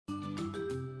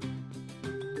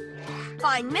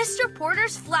Find Mr.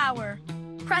 Porter's flower.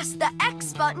 Press the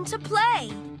X button to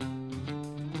play.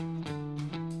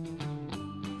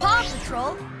 Paw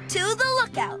Patrol, to the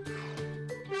lookout.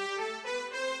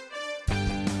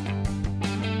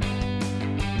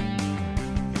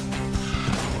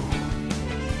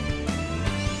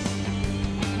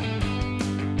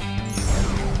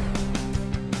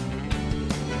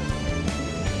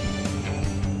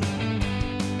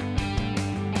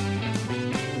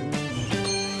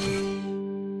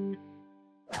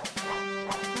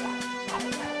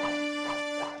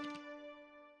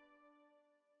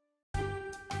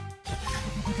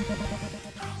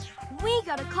 We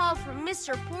got a call from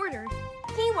Mr. Porter.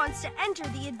 He wants to enter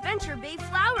the Adventure Bay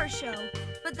Flower Show,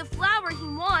 but the flower he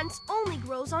wants only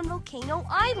grows on Volcano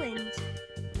Island.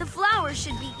 The flower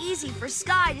should be easy for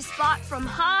Sky to spot from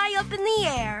high up in the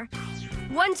air.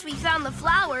 Once we found the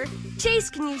flower, Chase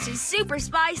can use his Super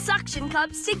Spy suction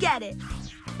cups to get it.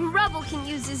 Rubble can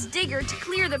use his digger to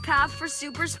clear the path for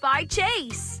Super Spy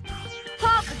Chase.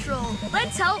 Paw Patrol,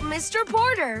 let's help Mr.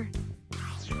 Porter.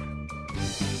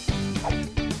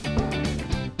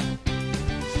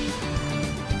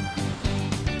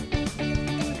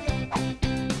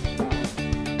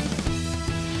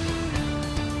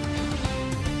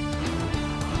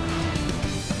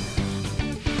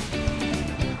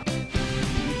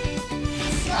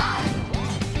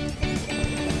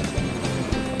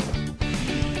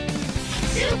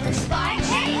 Super Spy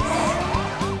Chase!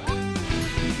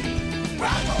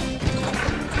 Rubble!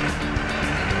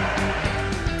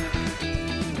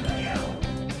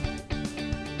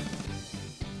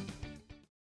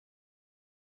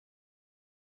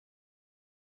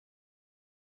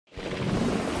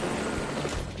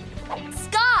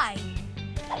 Sky!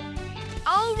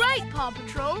 All right, Paw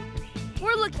Patrol.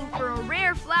 We're looking for a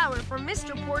rare flower for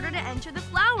Mr. Porter to enter the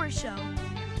flower show.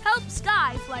 Help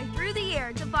Sky fly through the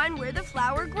air to find where the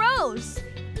flower grows.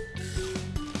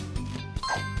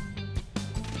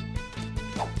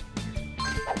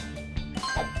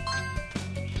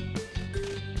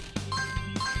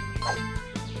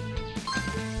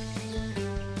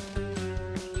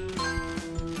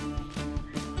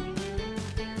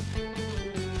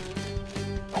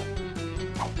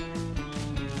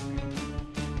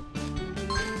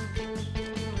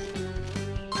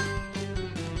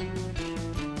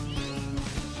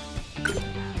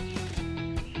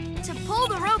 To pull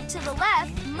the rope to the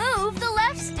left, move the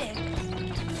left stick.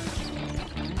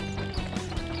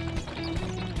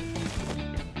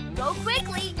 Go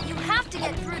quickly. You have to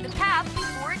get through the path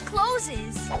before it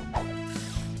closes.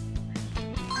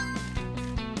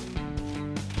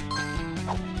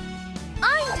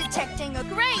 I'm detecting a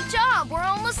great job. We're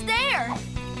almost there.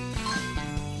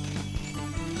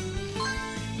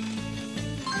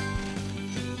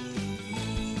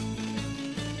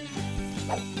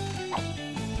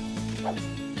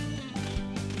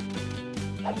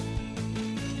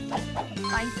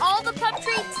 Find all the pup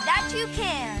treats that you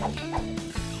can.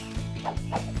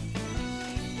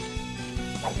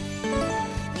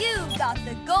 You've got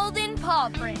the golden paw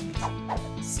print.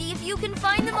 See if you can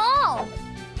find them all.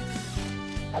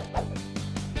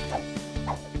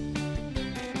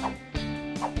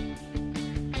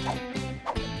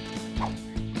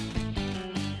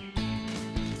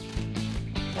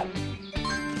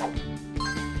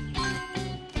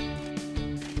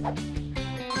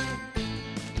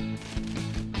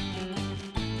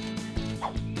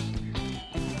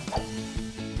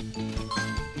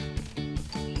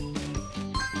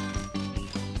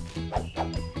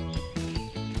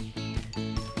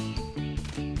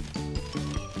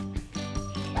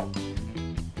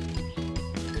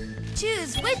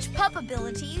 Choose which pup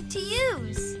ability to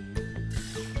use.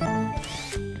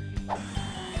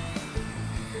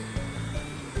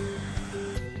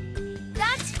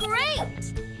 That's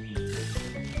great!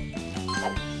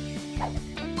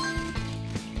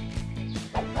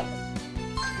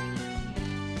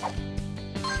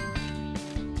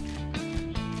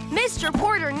 Mr.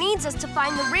 Porter needs us to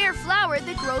find the rare flower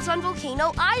that grows on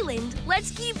Volcano Island. Let's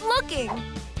keep looking.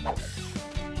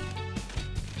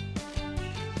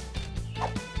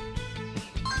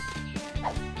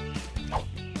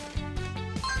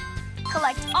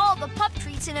 Collect all the pup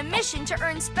treats in a mission to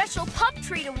earn special pup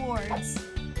treat awards.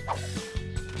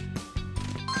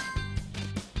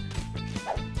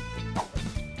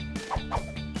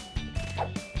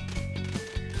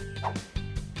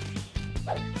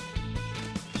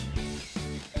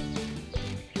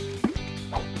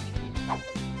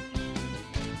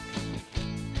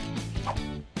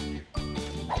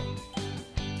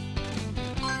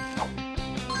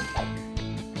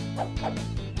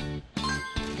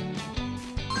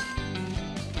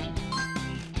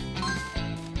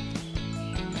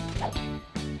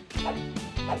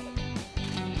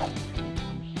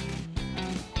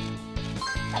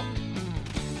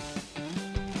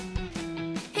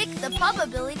 pup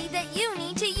ability that you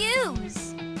need to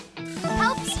use.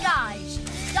 Help Sky.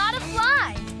 She's gotta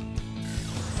fly.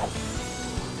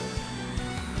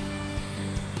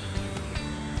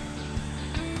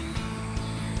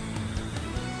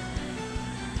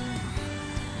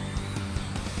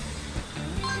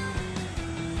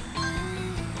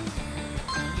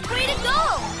 Way to go!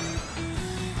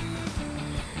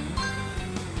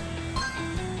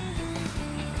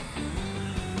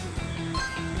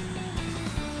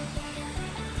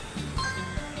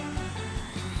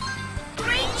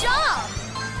 Great job!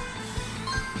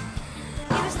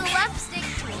 Use the left stick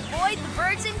to avoid the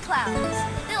birds and clouds.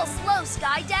 They'll slow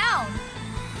Sky down.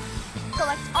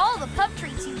 Collect all the pup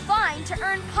treats you find to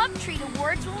earn pup treat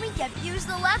awards when we use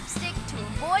the left stick to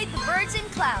avoid the birds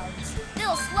and clouds.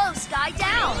 They'll slow Sky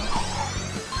down.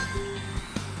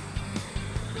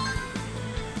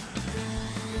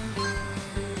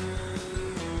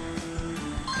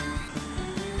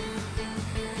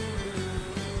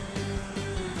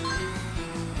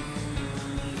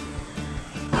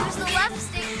 Use the left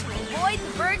stick to avoid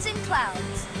the birds and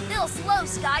clouds. They'll slow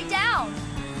Sky down.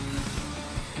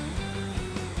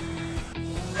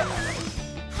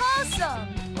 Awesome!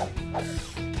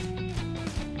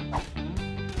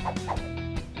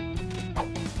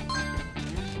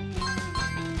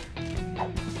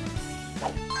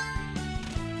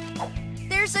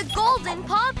 There's a golden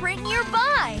paw print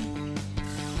nearby.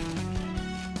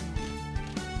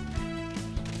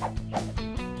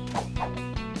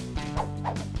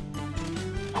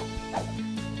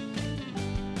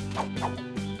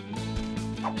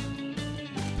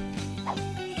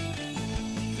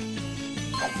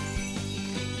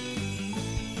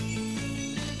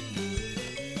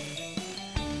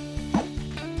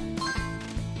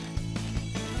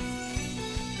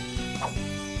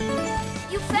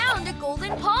 You found a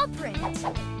golden paw print.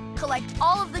 Collect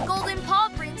all of the golden paw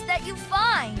prints that you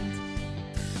find.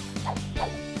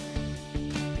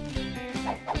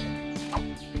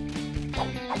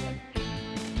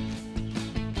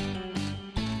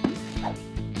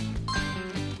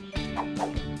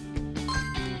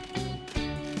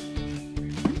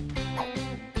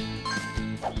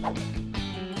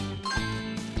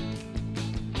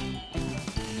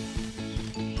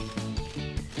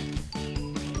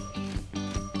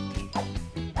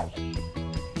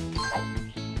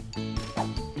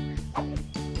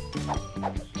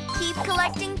 Keep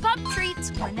collecting pup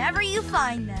treats whenever you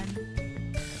find them.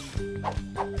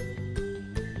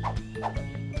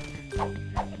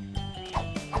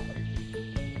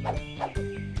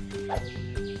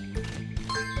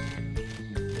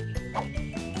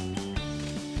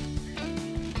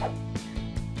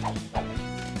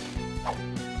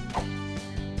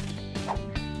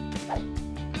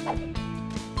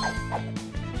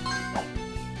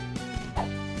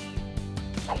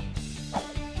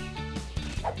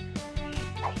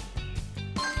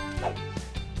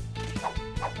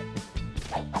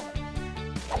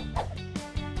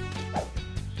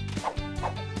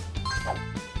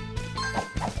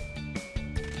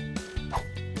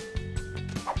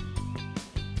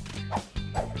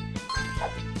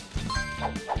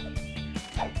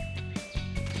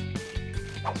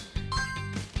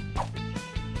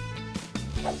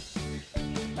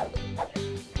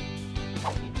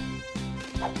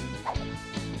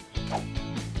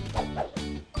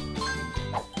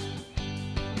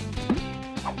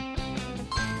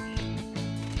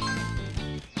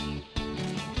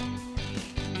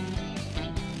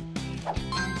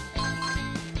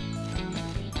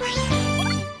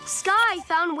 Sky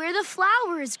found where the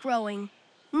flower is growing.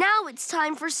 Now it's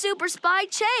time for Super Spy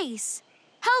Chase.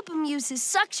 Help him use his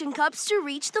suction cups to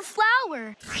reach the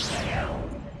flower.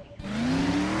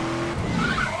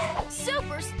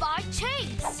 Super Spy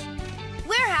Chase!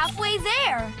 We're halfway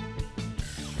there.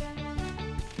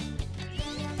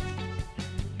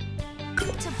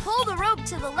 To pull the rope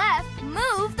to the left,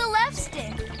 move the left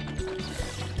stick.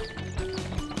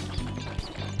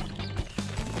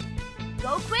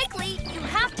 Go quickly. You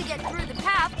have to get through the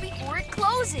path before it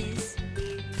closes.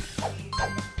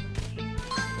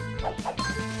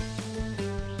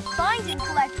 Find and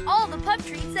collect all the pup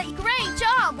treats. Great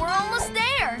job! We're almost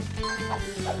there.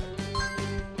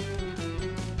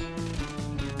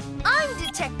 I'm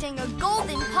detecting a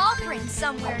golden paw print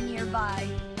somewhere nearby.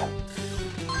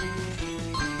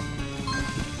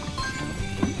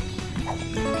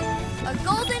 A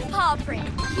golden paw print.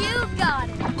 You got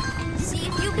it. See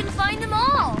if you can find them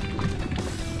all.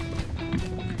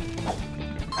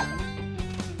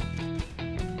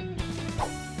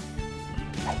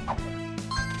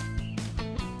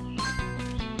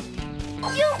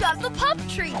 You got the pup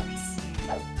treats.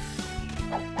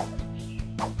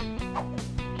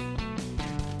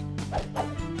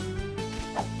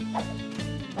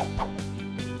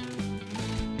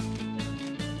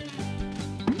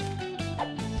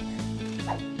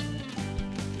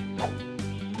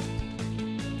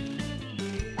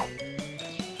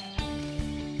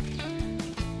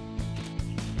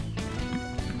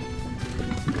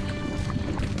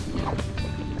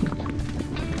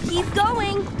 Keep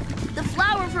going. The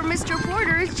flower for Mr.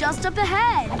 Porter is just up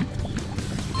ahead.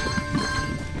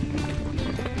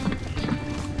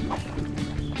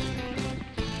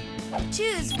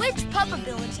 Choose which pup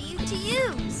ability to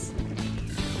use.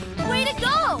 Way to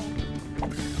go!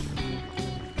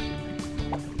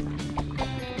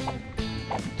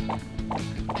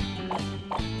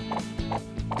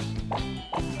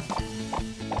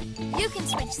 You can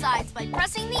switch sides by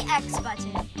pressing the X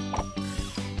button.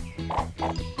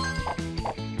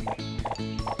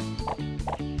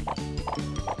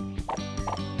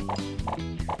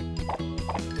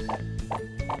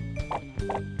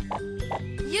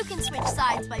 You can switch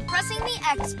sides by pressing the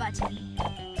X button.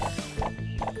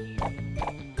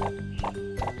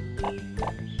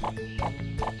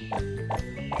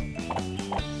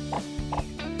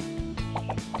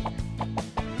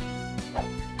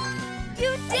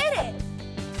 You did it!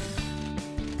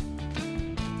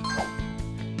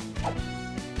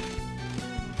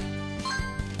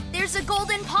 There's a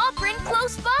golden paw print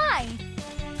close by.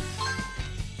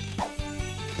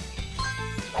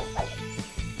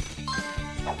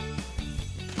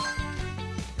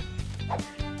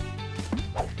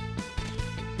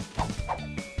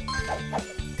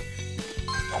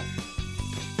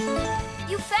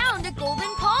 You found a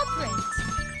golden paw print.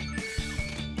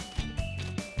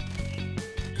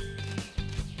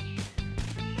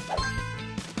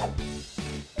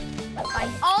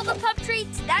 Find all the pup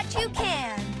treats that you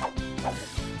can.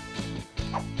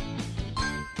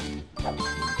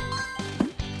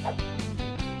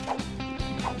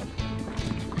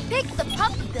 Pick the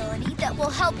pup ability that will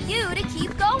help you to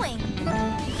keep going.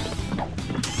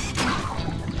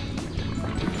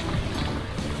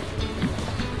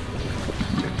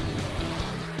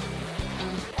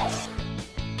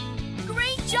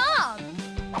 Great job!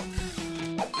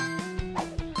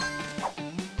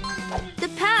 The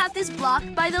path is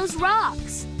blocked by those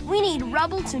rocks. We need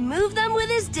Rubble to move them with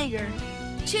his digger.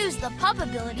 Choose the pup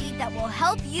ability that will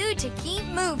help you to keep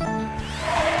moving.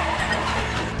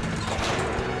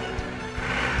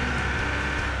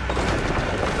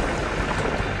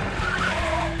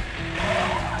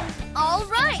 All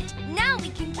right, now we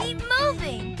can keep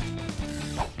moving.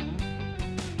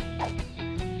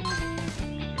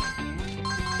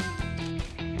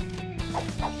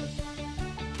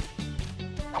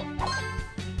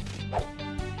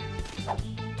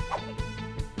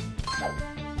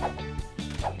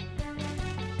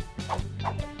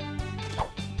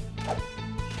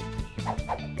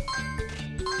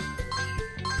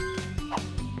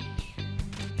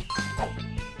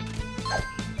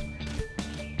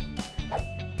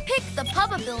 Pick the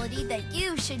pup ability that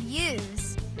you should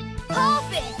use.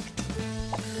 PAWfect!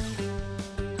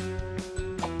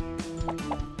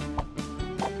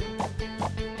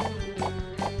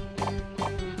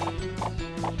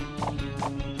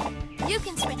 You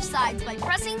can switch sides by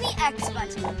pressing the X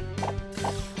button.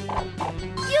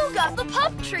 You got the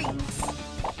pup treats!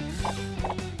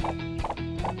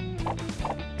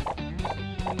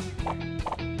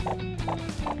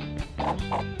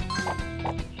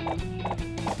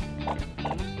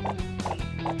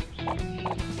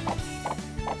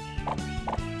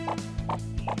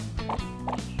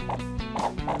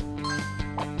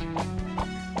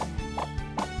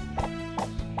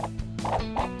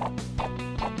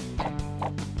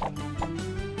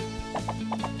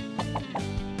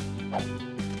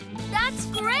 That's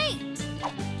great!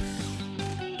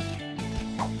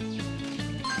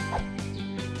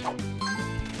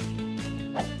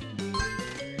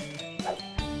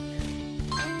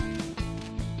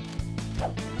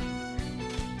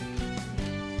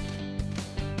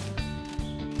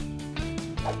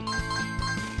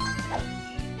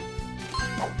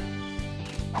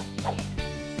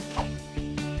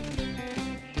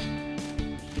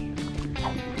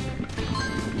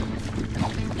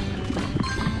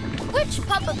 Which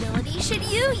pup ability should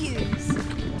you use?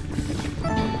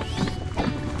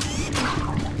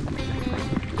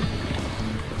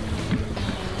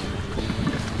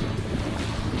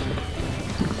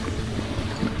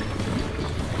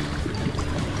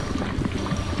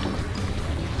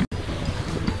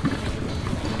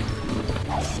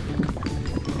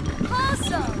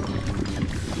 Awesome!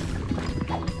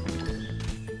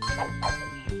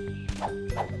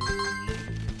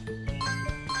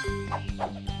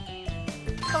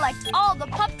 Collect all the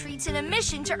pup treats in a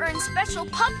mission to earn special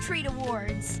pup treat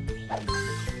awards.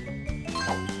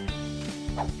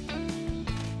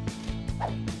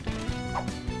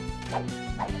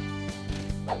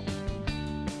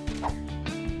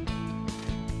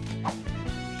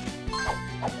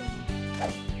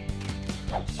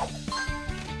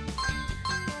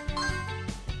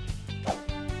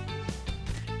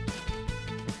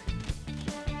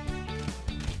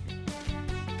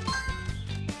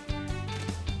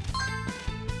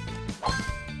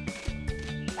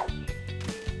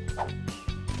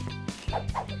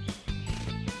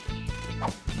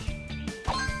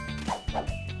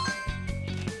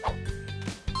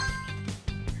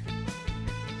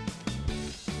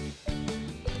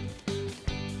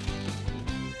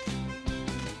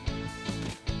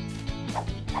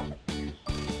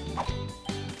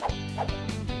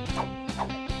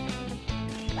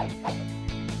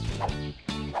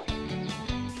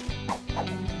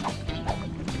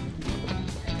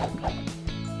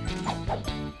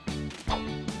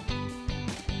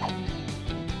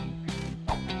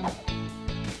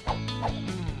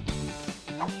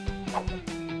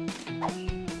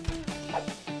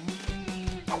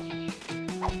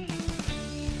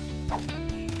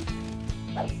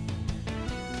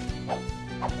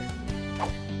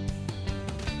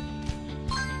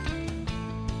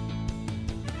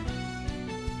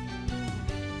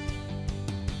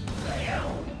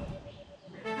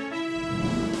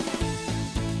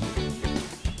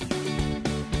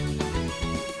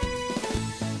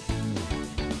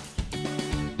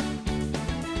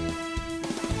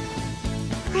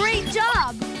 Great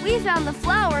job! We found the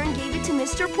flower and gave it to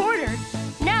Mr. Porter.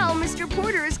 Now Mr.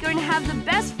 Porter is going to have the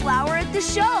best flower at the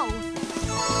show.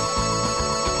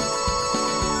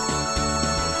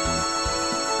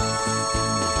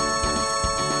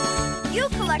 You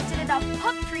collected enough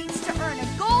pup treats to earn a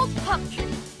gold pup treat.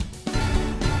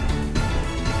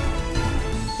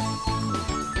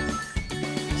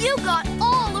 You got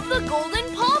all of the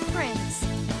golden paw prints.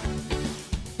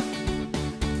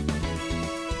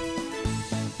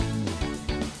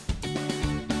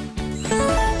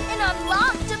 And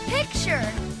unlocked a picture.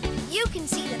 You can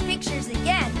see the pictures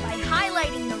again by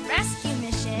highlighting the rescue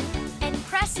mission and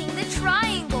pressing the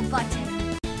triangle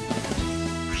button.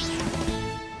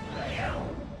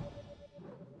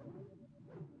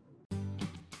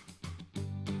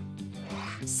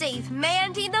 Save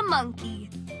Mandy the monkey.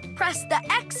 Press the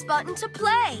X button to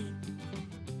play.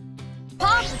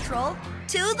 PAW Patrol,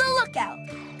 to the lookout.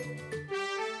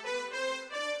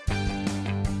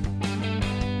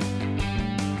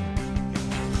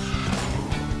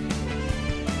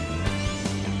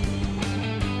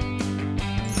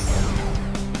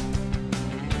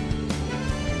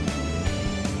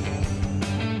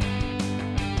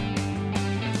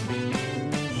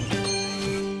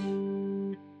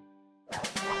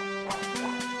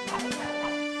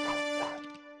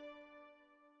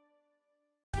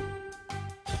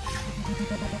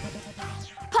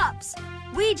 Pups,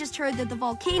 we just heard that the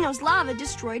volcano's lava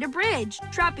destroyed a bridge,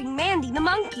 trapping Mandy the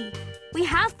monkey. We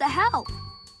have to help.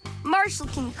 Marshall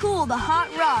can cool the hot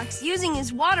rocks using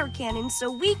his water cannon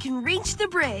so we can reach the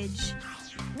bridge.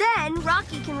 Then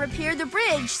Rocky can repair the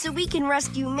bridge so we can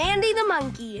rescue Mandy the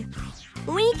monkey.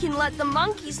 We can let the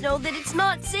monkeys know that it's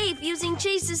not safe using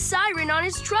Chase's siren on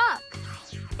his truck.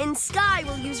 And Sky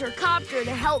will use her copter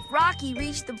to help Rocky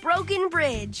reach the broken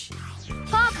bridge.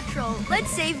 PAW Patrol, let's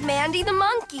save Mandy the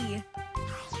monkey.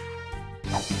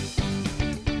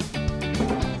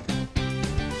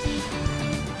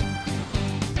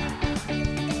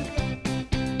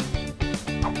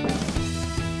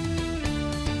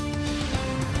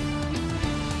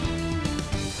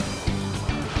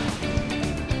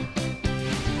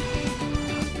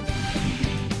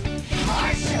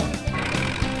 Marshall.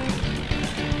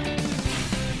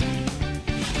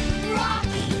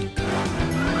 Rocky.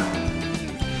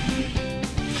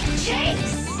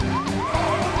 Chase.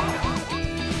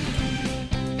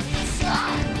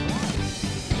 Sky.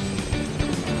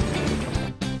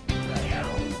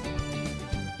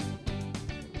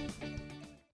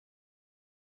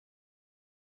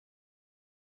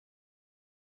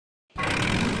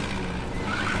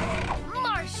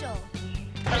 Marshall.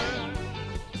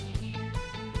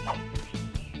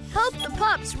 Help the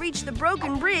pups reach the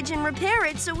broken bridge and repair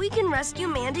it so we can rescue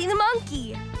Mandy the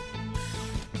monkey.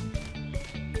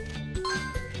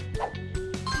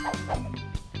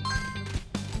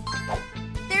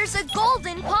 There's a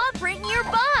golden paw print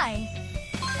nearby.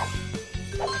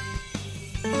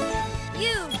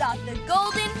 You got the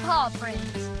golden paw print.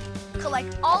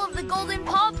 Collect all of the golden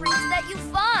paw prints that you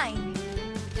find.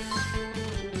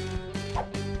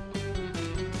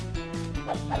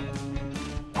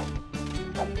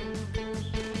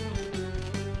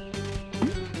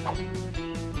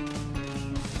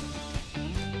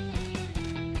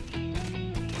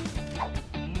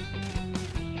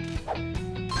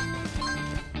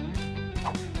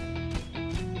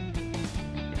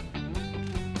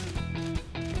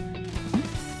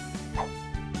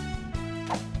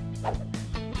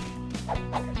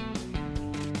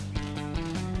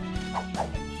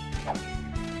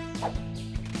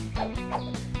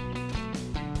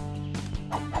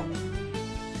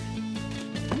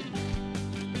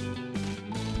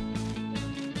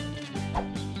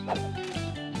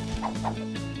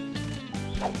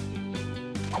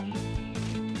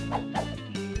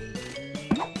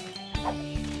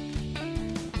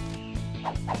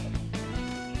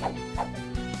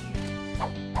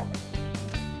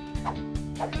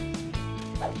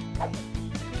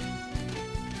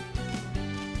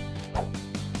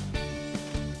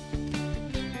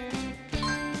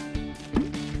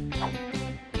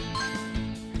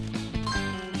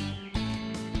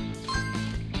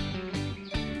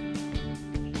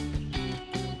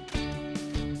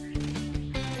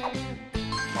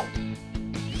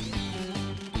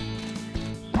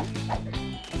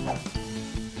 Move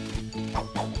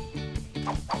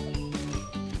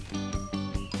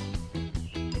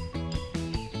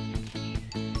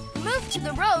to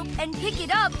the rope and pick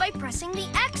it up by pressing the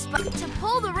X button. To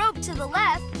pull the rope to the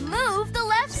left, move the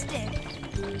left stick.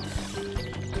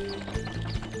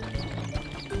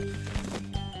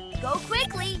 Go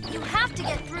quickly. You have to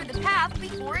get through the path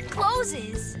before it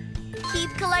closes. Keep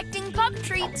collecting pup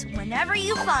treats whenever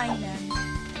you find them.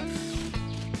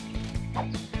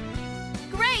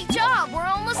 Great job! We're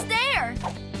almost there!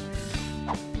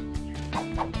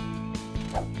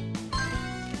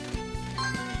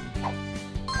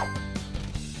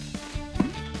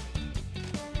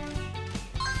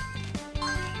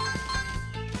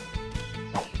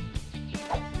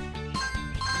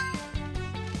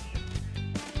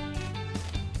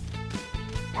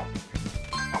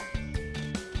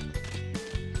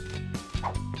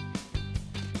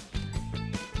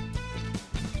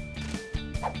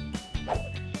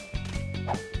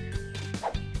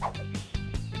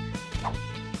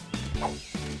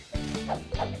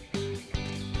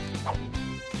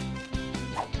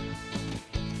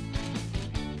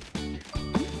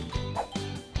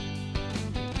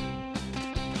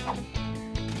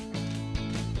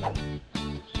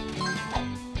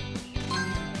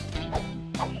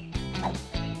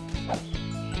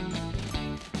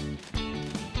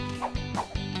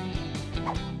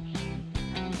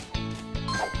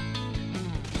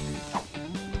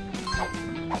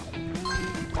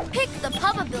 Pick the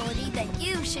pup ability that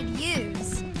you should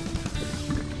use.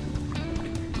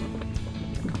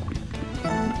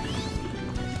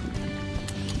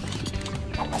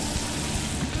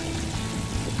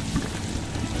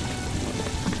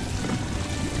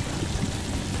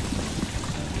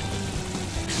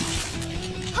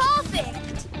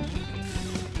 PAWfect!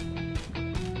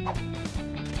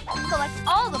 Collect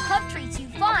all the pup treats you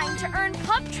find to earn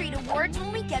pup treat awards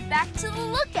when we get back to the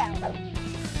lookout.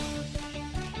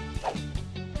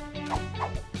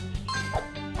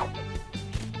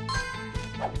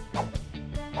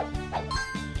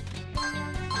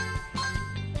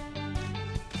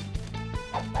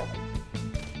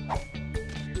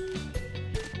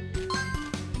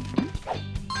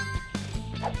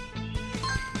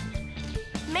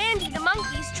 The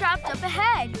monkey's trapped up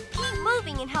ahead. Keep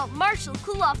moving and help Marshall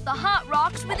cool off the hot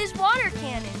rocks with his water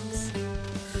cannons.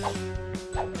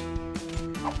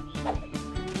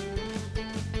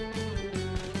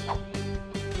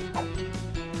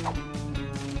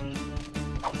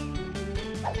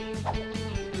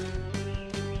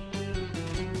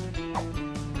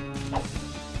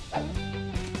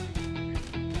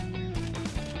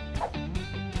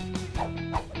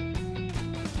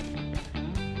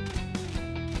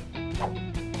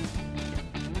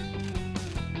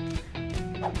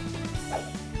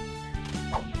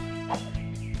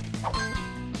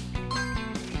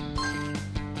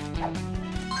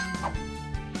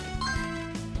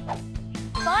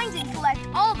 Find and collect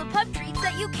all the pup treats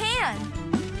that you can.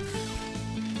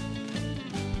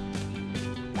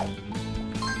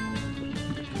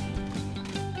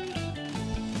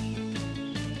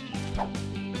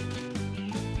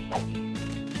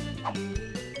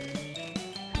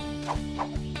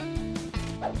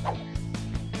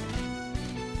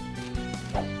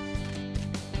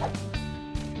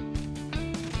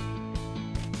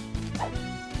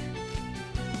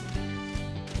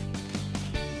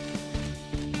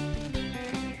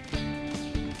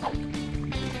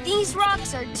 These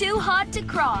rocks are too hot to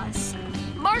cross.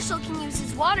 Marshall can use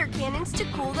his water cannons to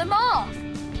cool them off.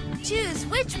 Choose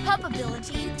which pup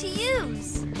ability to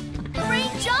use.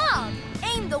 Great job!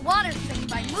 Aim the water thing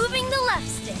by moving the left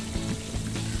stick.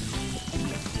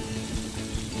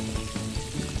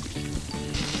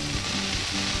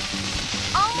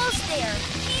 Almost there.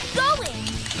 Keep going.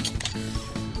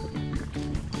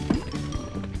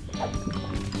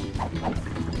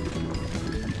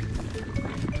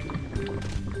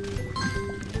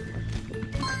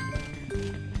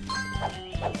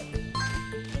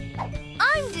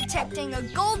 I'm detecting a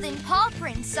golden paw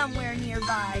print somewhere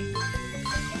nearby.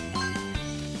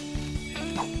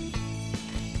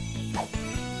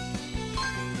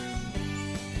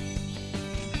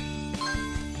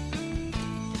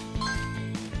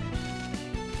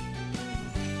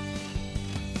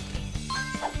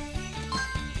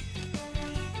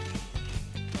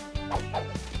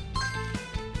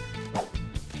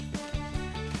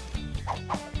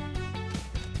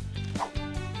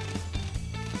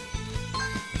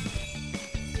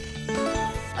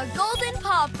 A golden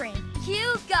paw print.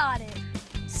 You got it.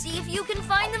 See if you can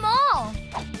find them all.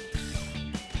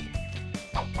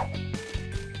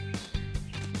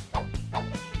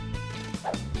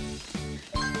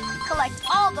 Collect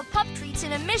all the pup treats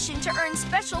in a mission to earn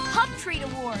special pup treat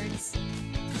awards.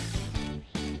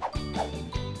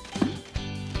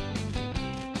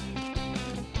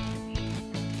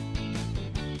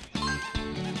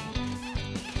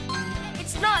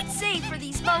 It's not safe for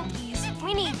these monkeys.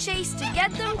 We need Chase to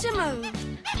get them to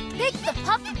move. Pick the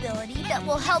pup ability that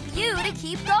will help you to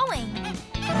keep going.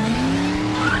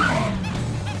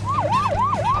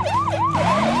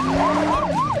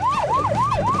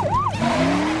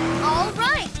 All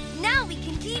right, now we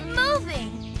can keep moving.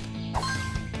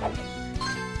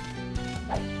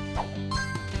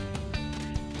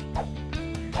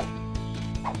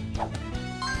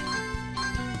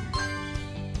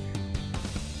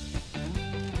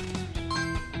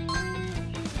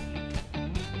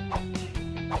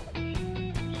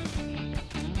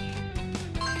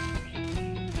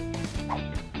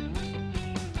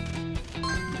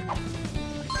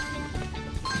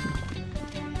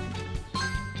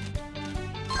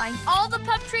 Find all the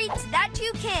pup treats that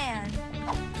you can.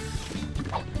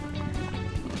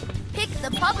 Pick the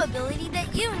pup ability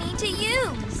that you need to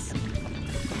use.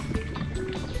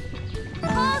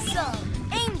 Awesome!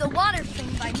 Aim the water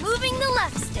thing by moving the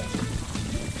left stick.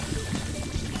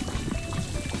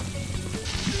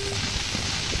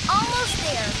 Almost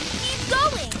there. Keep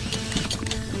going.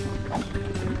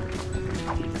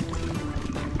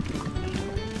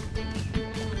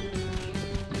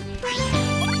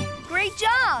 Great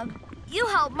job! You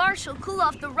help Marshall cool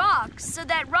off the rocks so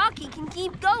that Rocky can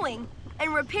keep going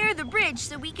and repair the bridge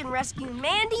so we can rescue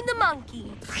Mandy the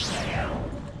monkey.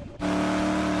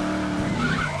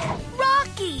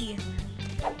 Rocky!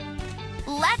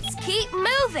 Let's keep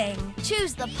moving.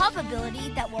 Choose the pup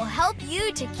ability that will help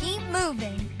you to keep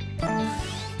moving.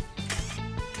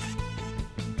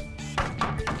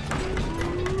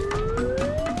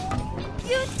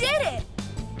 You did it!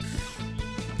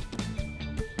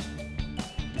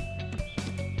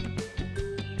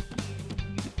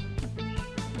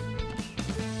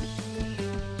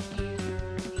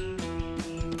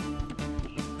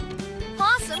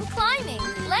 Awesome climbing!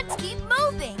 Let's keep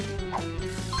moving!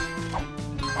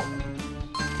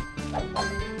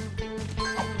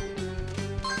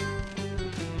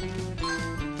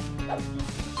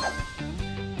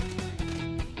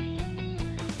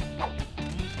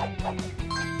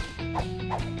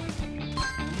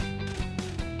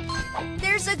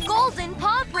 There's a golden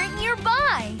paw print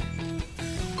nearby!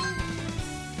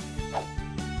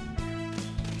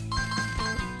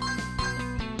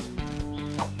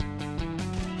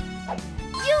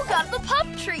 You got the pup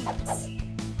treats!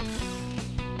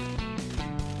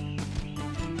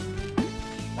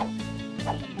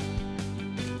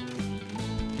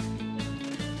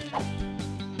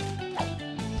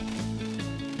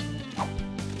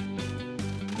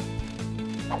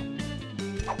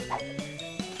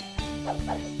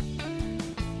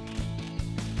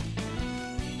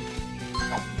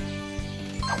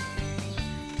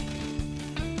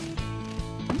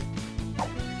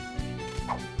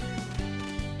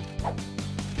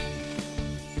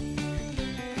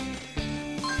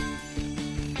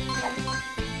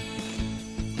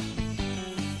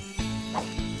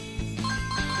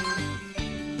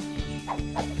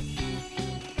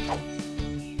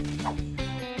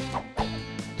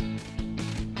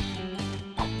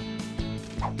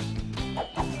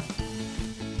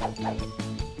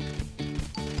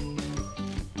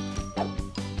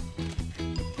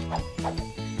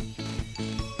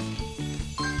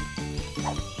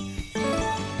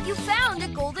 You found a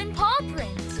golden paw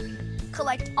print.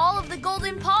 Collect all of the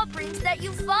golden paw prints that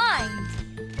you find.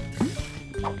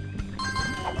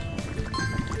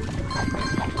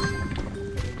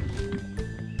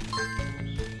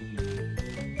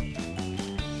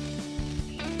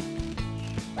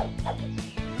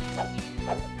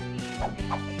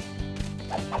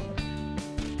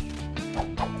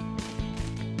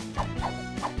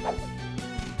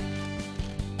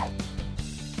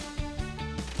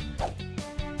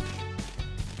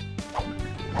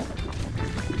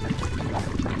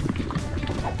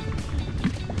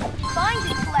 Find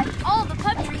and collect all the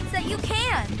pup treats that you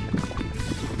can.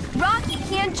 Rocky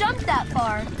can't jump that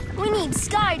far. We need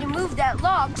Sky to move that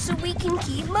log so we can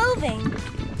keep moving.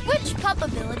 Which pup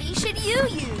ability should you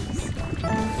use?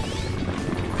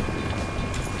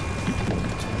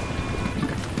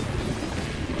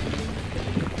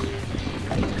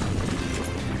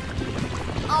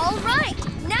 All right,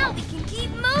 now we can keep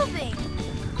moving.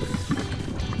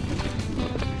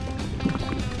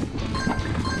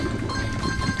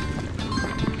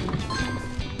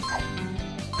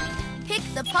 Pick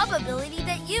the pup ability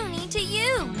that you need to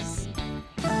use.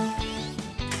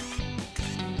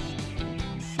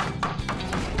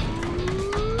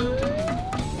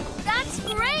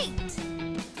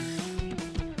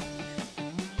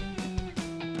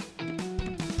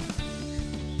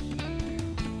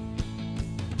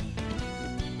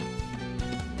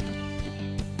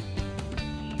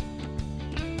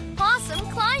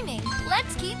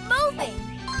 Let's keep moving.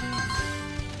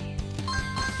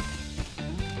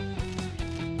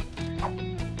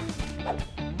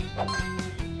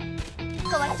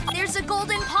 There's a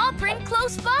golden paw print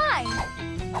close by.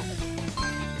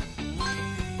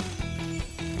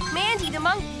 Mandy the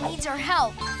monkey needs our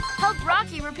help. Help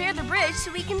Rocky repair the bridge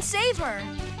so we can save her.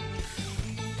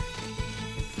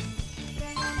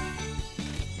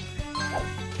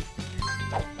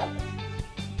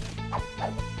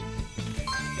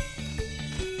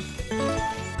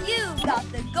 You've got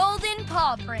the golden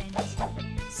paw print.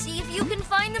 See if you can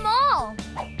find them all.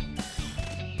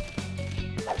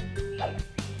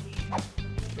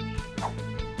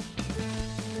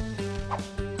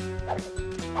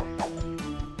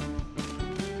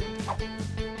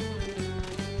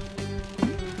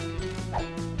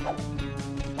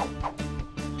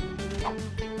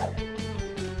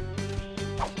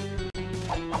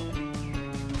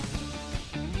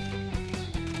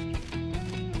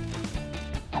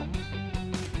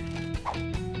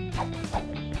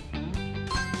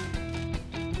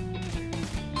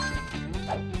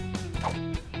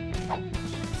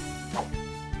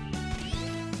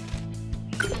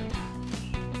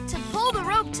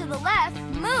 To the left,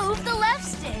 move the left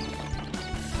stick.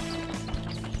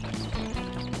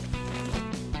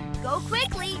 Go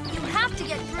quickly. You have to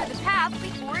get through the path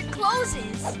before it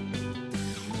closes.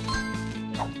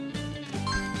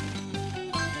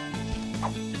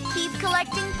 Keep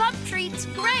collecting pup treats.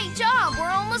 Great job. We're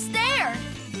almost there.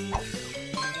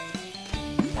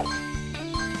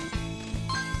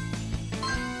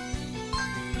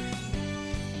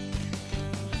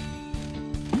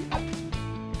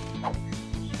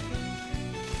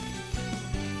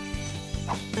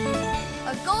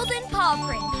 A golden paw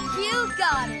print. You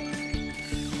got it.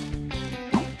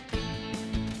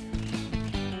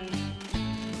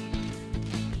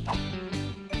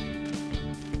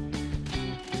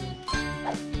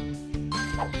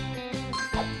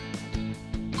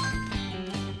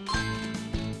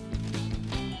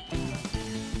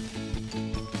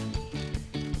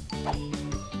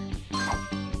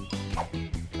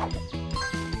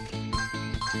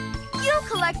 You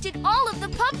collected all of the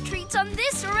pup treats on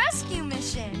this rescue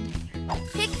mission.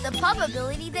 Pick the pup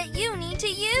ability that you need to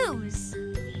use.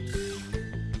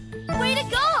 Way to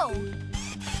go!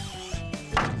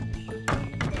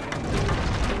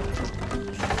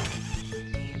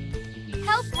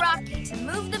 Help Rocky to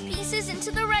move the pieces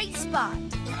into the right spot.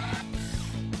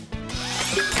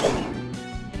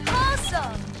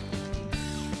 Awesome!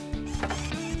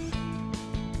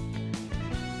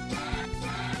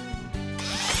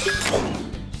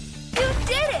 You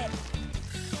did it!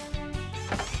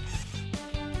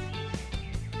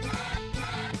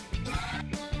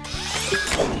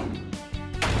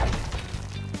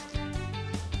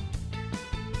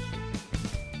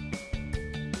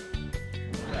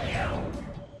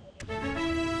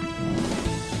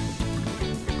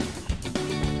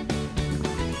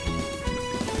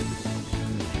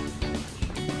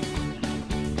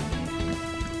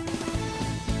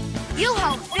 You'll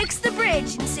help fix the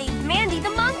bridge and save Mandy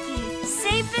the monkey,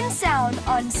 safe and sound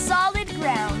on solid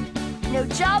ground. No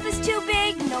job is too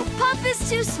big, no pup is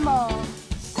too small.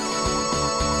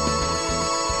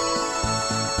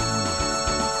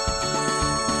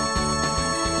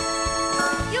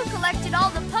 You collected all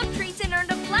the pup treats and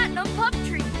earned a platinum pup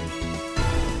treat.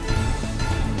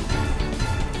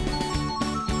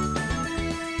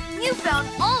 You found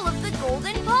all of the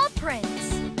golden paw prints.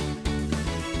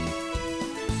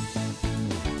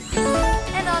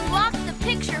 And unlock the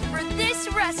picture for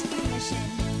this rescue mission.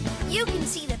 You can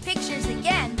see the pictures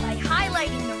again by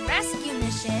highlighting the rescue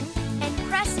mission and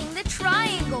pressing the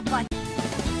triangle button.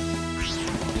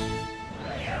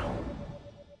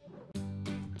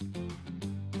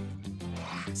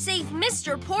 Save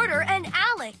Mr. Porter and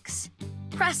Alex.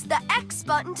 Press the X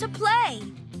button to play.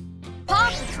 PAW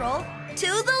Patrol, to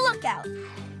the lookout.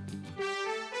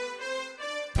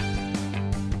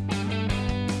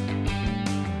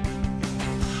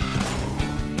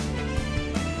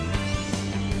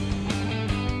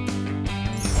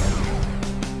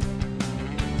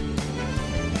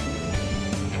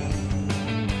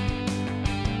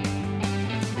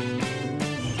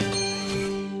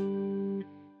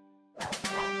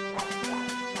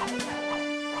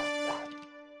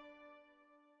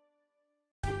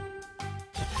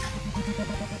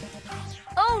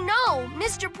 Oh no!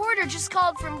 Mr. Porter just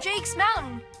called from Jake's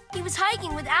Mountain. He was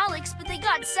hiking with Alex, but they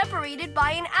got separated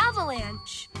by an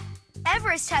avalanche.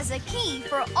 Everest has a key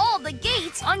for all the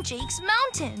gates on Jake's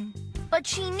Mountain. But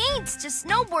she needs to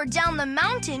snowboard down the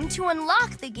mountain to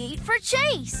unlock the gate for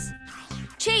Chase.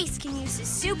 Chase can use his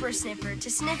super sniffer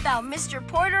to sniff out Mr.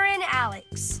 Porter and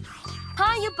Alex.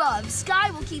 High above,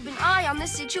 Sky will keep an eye on the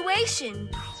situation.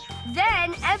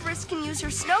 Then, Everest can use her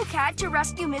snowcat to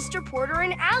rescue Mr. Porter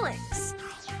and Alex.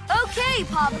 Okay,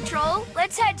 Paw Patrol,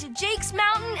 let's head to Jake's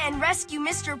Mountain and rescue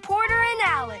Mr. Porter and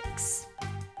Alex.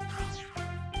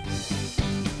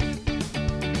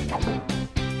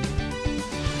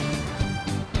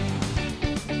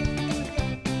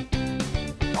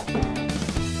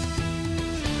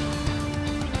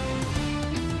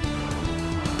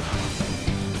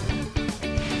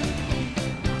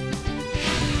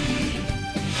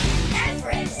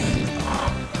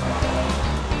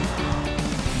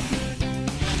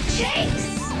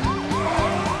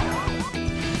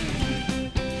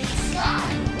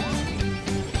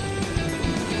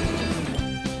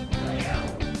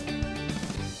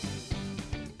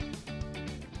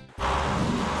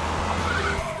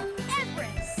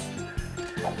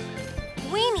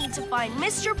 To find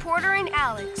Mr. Porter and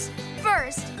Alex.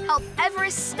 First, help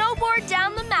Everest snowboard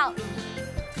down the mountain.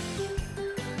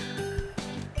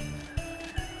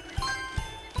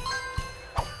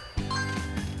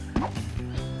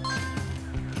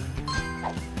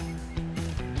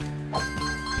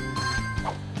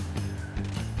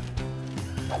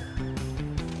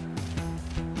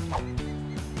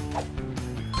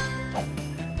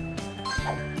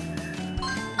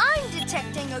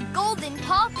 Detecting a golden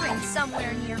paw print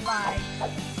somewhere nearby.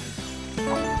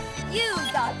 You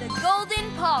got the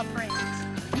golden paw print.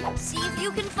 See if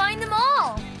you can find them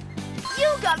all. You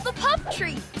got the pup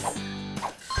treats.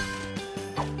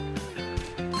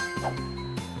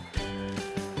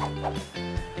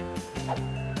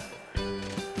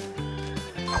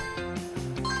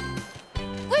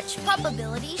 Which pup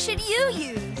ability should you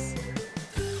use?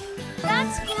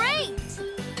 That's great!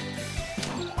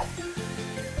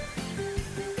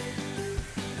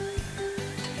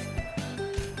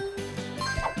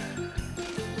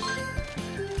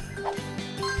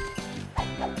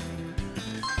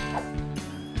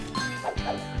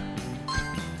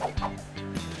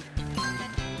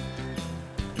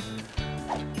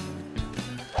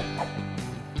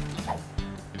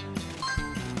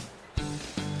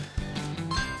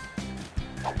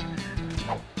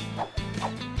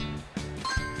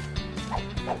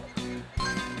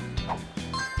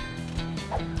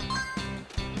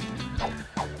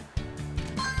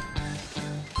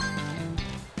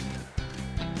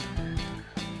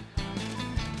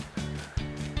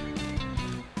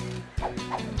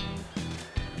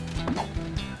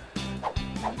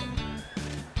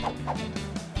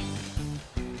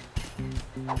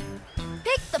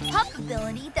 Pick the pup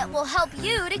ability that will help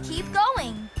you to keep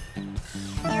going.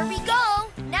 Here we go.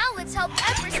 Now let's help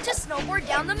Everest to snowboard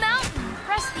down the mountain.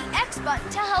 Press the X button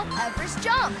to help Everest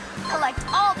jump. Collect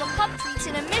all the pup treats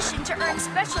in a mission to earn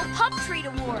special pup treat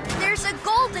awards. There's a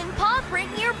golden paw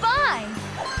print nearby.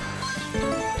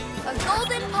 A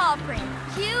golden paw print.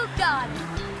 You got it.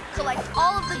 Collect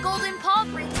all of the golden paw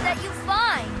prints that you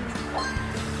find.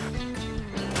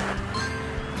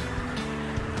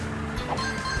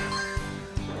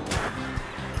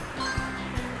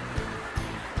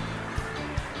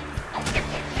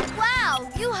 Wow,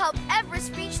 you helped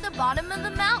Everest reach the bottom of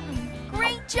the mountain.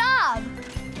 Great job!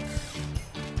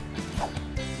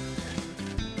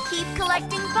 Keep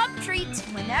collecting pup treats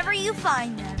whenever you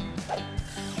find them.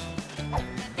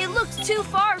 It looks too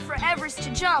far for Everest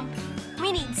to jump.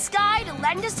 We need Sky to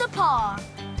lend us a paw.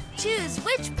 Choose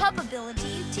which pup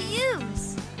ability to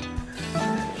use.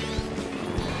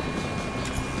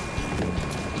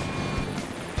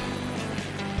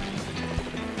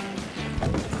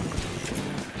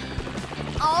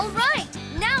 All right,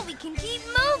 now we can keep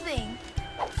moving.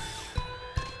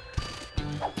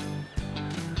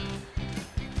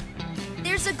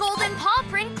 There's a golden paw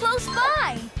print close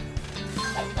by.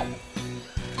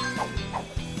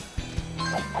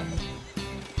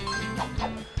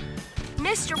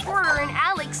 Mr. Porter and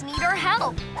Alex need our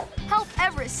help. Help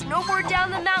Everest snowboard down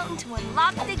the mountain to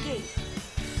unlock the gate.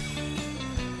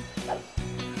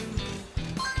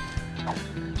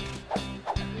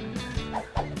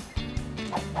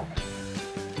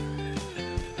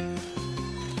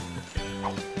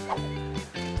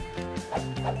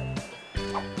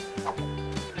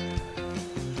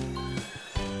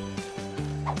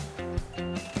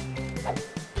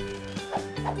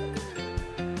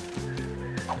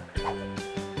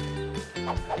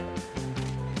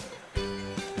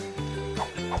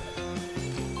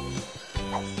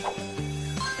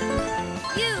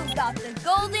 You got the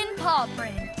golden paw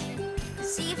print.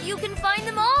 See if you can find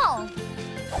them all.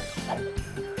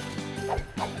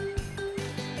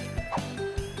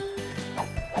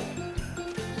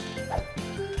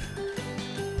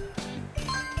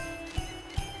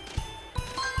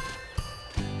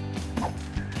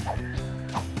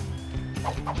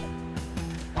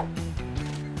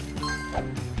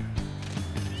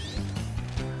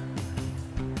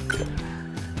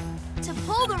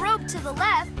 rope to the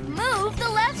left, move the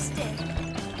left stick.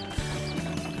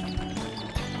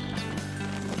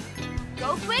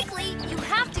 Go quickly. You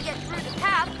have to get through the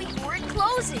path before it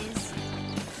closes.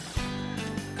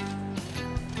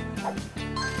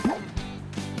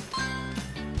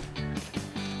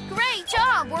 Great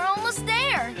job! We're almost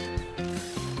there.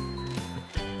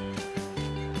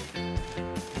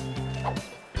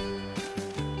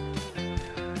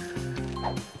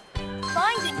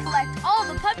 Find and collect all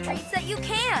the pup treats that you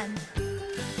can.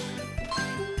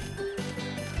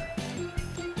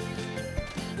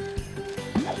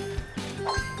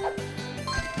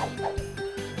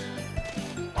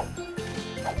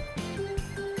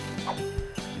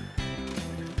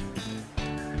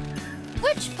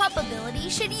 Which pup ability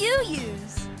should you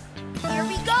use? Here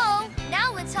we go.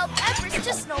 Now let's help Everest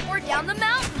to snowboard down the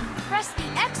mountain. Press the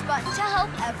X button to help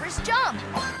Everest jump.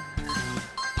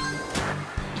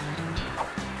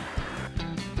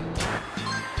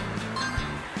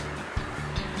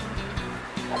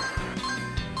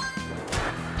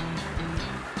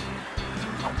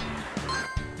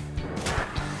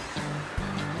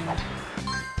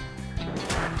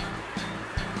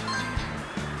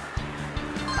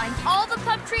 Find all the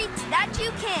pup treats that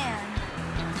you can.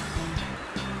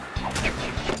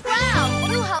 Wow,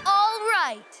 you have all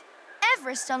right.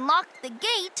 Everest unlocked the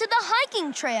gate to the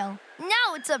hiking trail.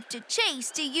 Now it's up to Chase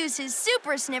to use his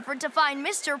super sniffer to find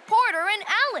Mr. Porter and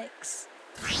Alex.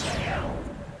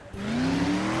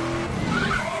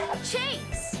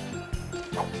 Chase!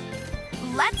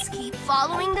 Let's keep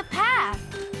following the path.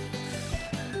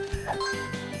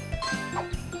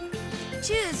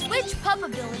 Choose which pup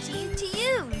ability to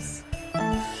use.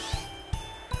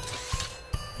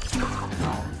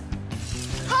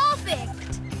 PAWfect!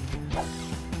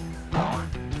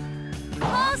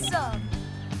 Awesome!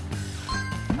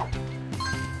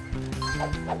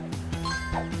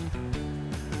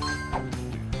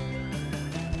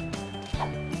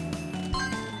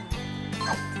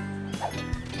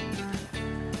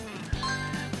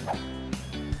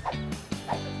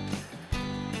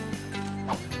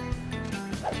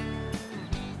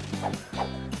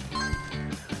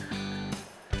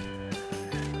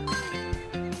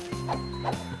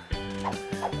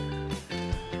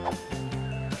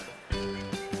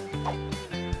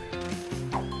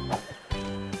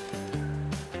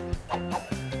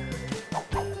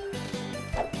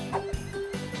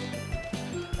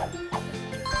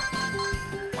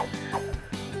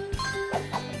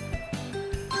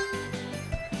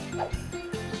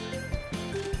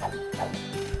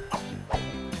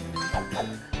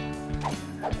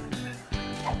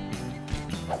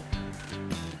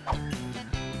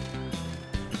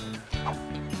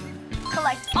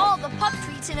 Collect all the pup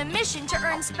treats in a mission to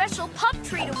earn special pup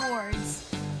treat awards.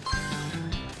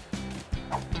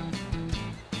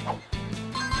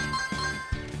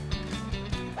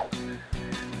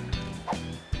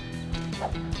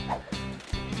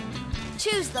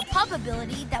 Choose the pup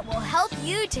ability that will help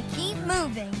you to keep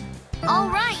moving. All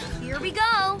right, here we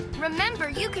go. Remember,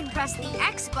 you can press the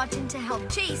X button to help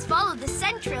Chase follow the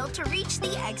scent trail to reach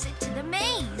the exit to the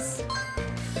maze.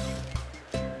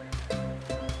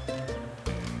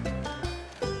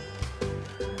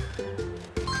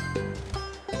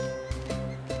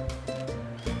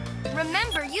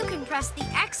 Remember, you can press the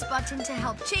X button to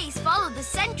help Chase follow the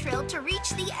scent trail to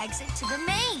reach the exit to the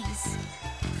maze.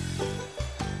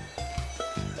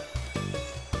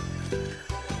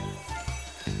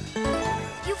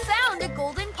 You found a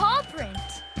golden paw print.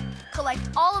 Collect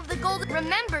all of the golden...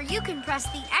 Remember, you can press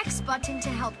the X button to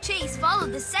help Chase follow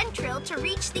the scent trail to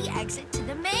reach the exit to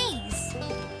the maze.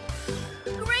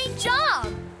 Great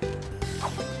job!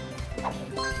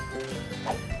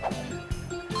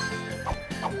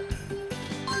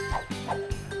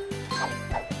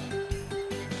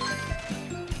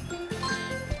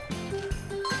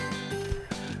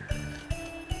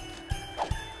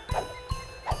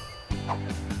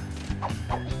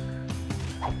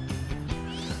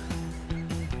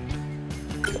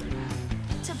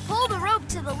 To pull the rope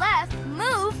to the left,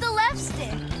 move the left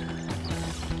stick.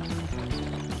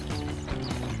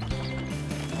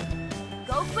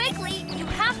 Go quickly. You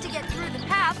have to get through the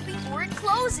path before it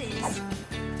closes.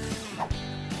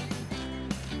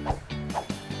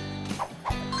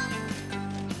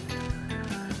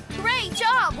 Great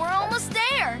job! We're almost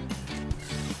there.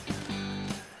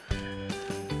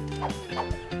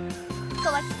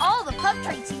 Collect all the pup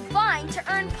treats you find to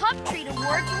earn pup treat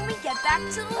awards when we get back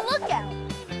to the lookout.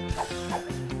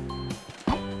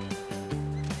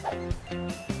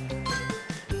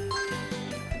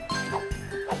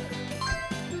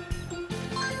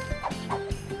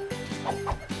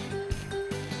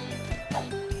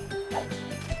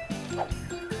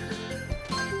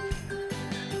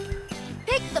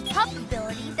 pup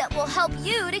ability that will help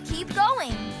you to keep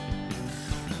going.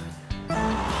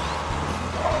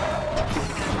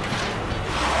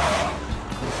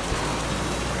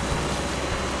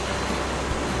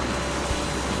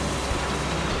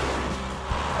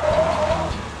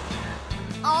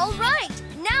 All right,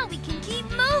 now we can keep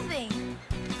moving.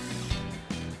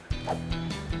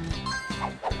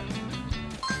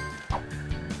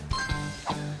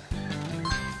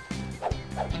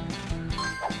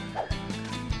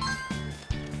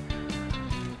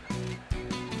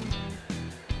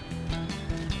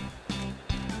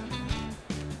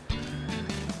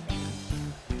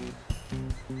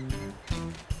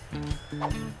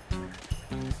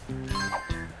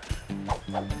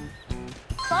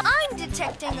 I'm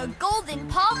detecting a golden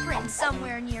paw print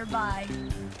somewhere nearby.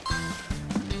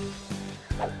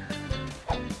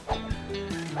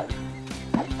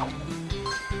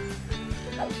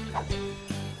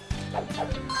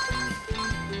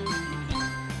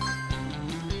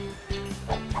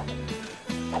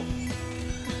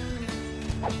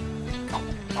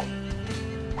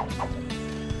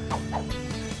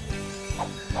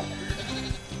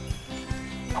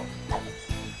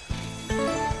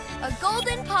 A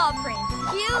golden paw print.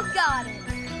 You got it.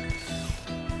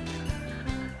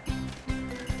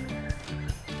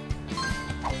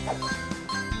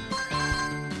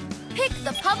 Pick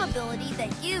the pub ability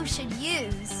that you should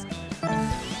use.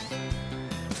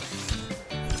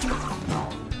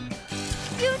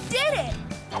 You did it!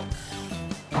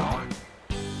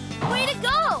 Way to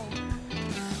go!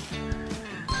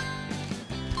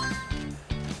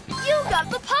 You got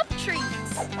the pup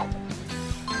treats!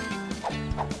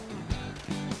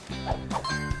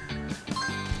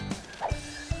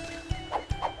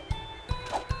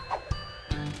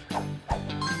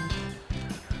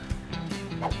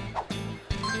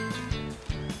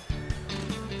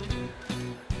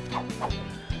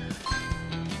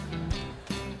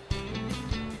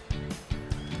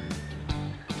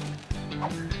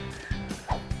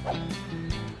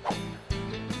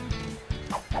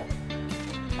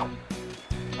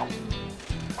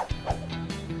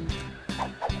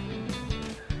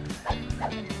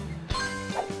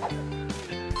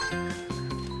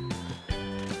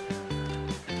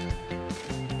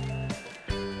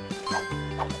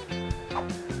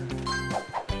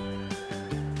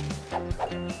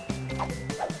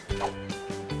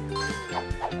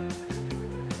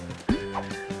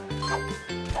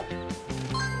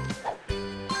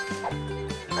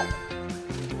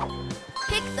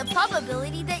 Pick the pup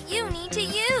ability that you need to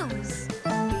use.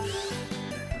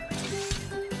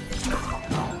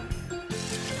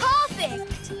 PAWfect!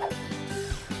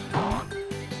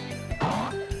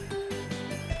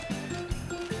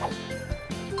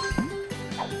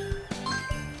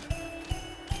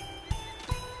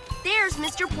 There's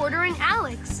Mr. Porter and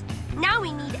Alex. Now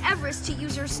we need Everest to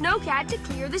use her snowcat to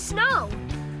clear the snow.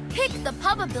 Pick the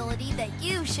pub ability that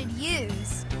you should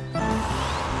use.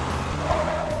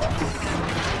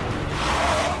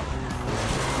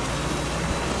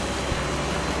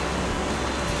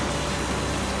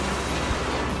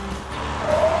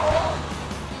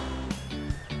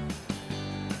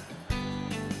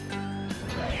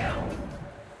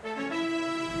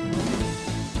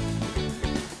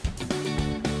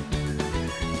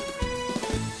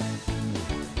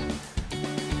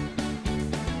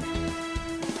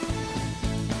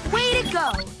 Way to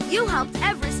go! You helped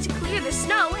Everest to clear the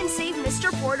snow and save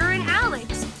Mr. Porter and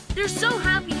Alex. They're so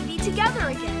happy to be together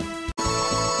again.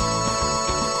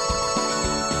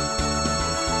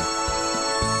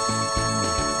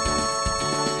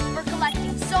 For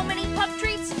collecting so many pup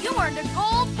treats, you earned a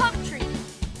gold pup treat.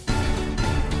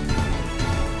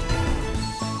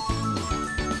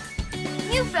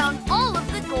 You found all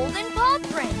of the golden paw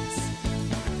prints.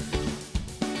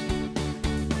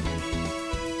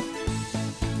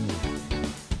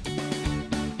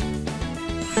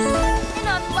 And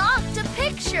unlocked a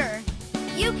picture.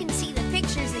 You can see the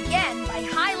pictures again by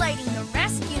highlighting the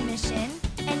rescue mission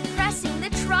and pressing the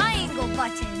triangle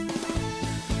button.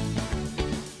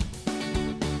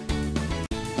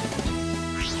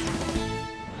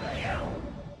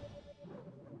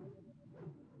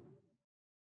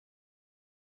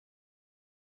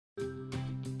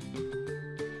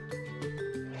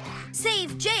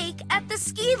 Save Jake at the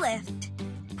ski lift.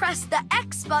 Press the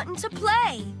X button to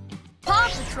play. PAW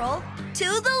Patrol, to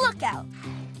the lookout.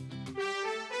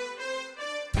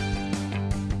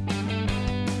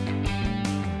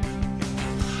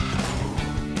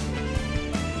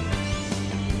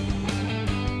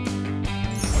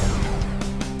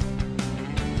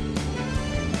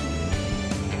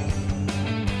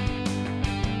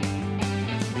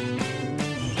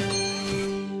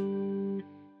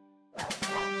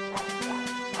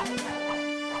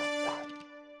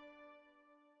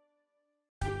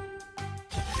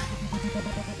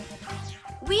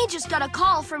 We just got a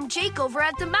call from Jake over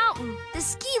at the mountain. The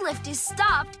ski lift is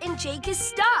stopped and Jake is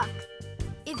stuck.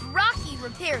 If Rocky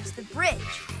repairs the bridge,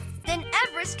 then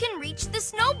Everest can reach the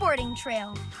snowboarding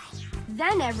trail.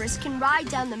 Then Everest can ride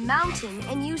down the mountain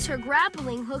and use her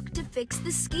grappling hook to fix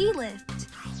the ski lift.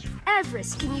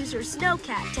 Everest can use her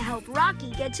snowcat to help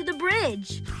Rocky get to the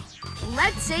bridge.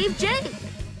 Let's save Jake.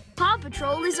 Paw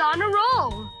Patrol is on a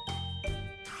roll.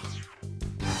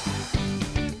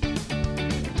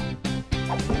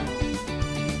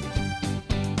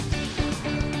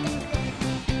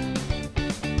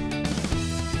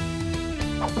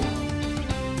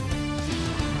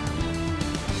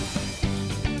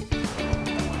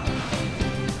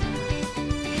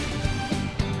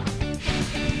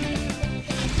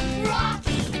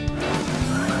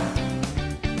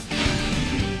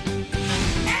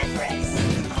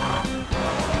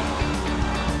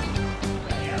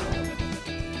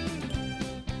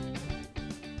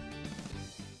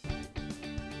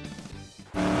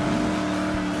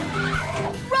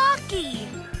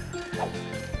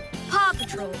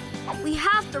 We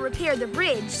have to repair the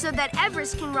bridge so that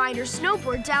Everest can ride her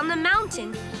snowboard down the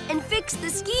mountain and fix the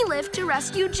ski lift to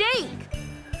rescue Jake.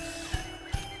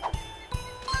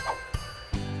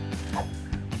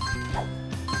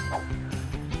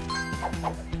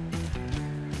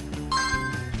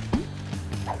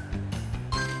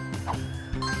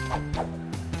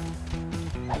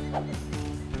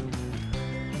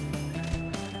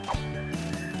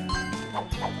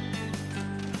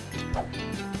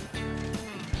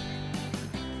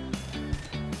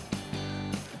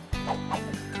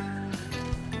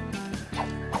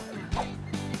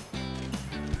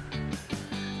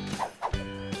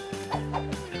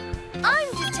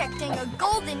 Detecting a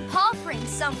golden paw print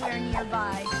somewhere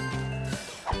nearby.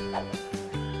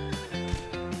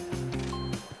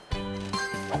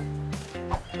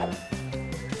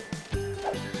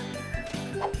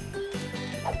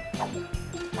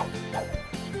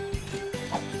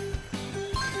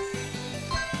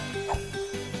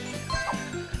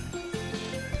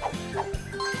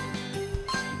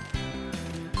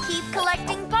 Keep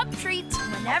collecting pup treats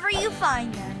whenever you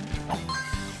find them.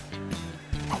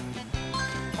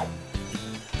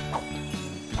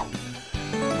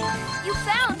 You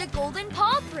found a golden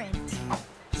paw print.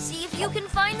 See if you can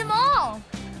find them all.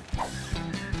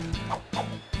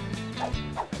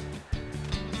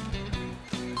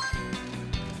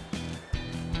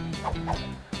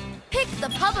 Pick the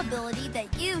pup ability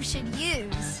that you should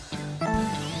use.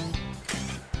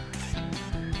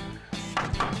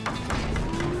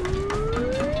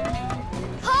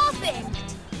 PAWfect!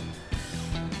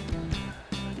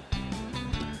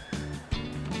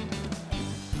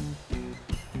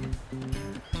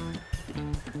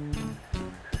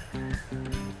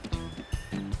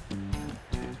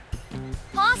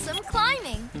 Awesome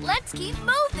climbing. Let's keep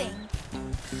moving.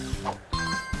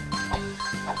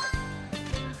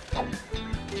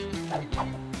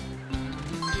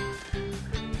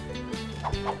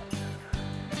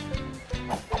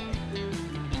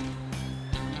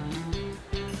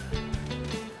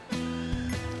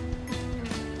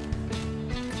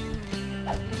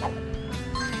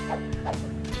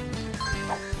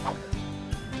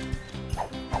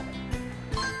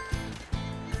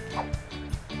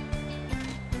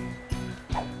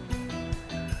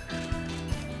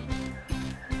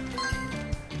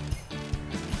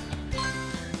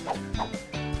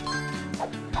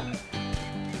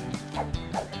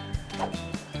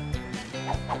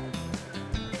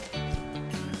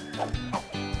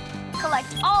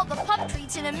 Collect all the pup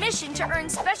treats in a mission to earn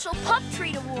special pup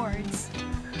treat awards.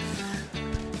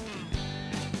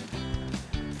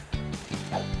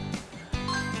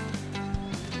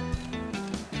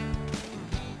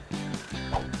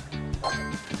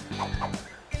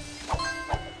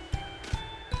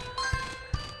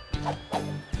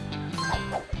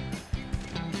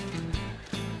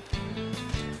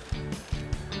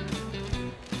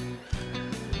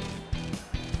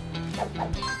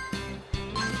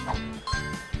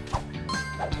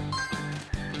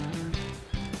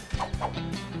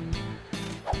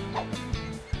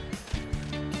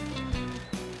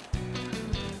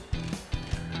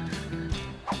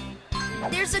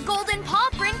 There's a golden paw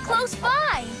print close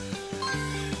by.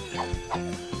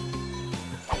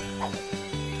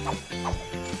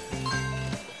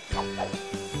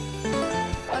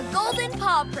 A golden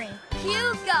paw print.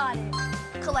 You got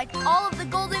it. Collect all of the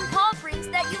golden paw prints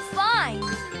that you find.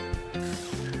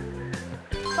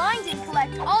 Find and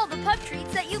collect all the pup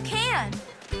treats that you can.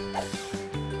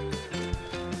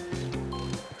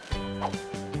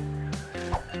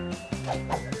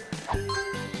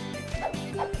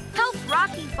 Help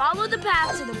Rocky follow the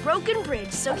path to the broken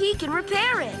bridge so he can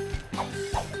repair it.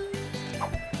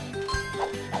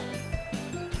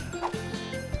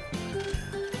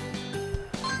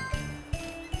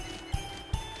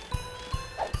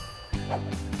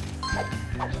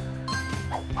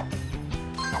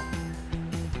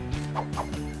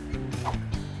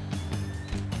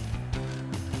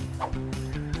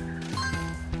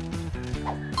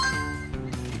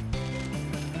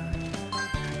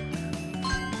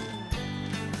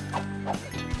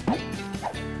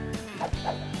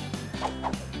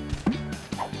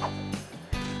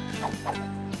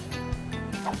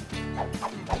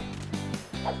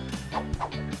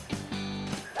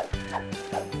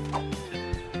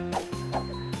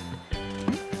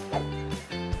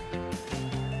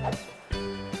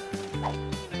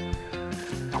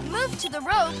 Move to the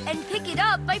rope and pick it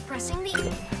up by pressing the...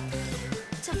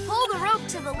 To pull the rope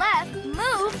to the left,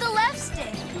 move the left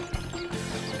stick.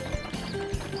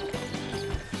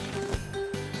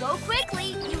 Go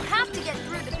quickly. You have to get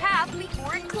through the path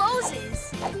before it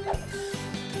closes.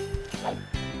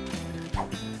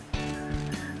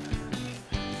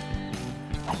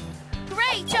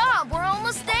 Great job! We're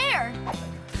almost there.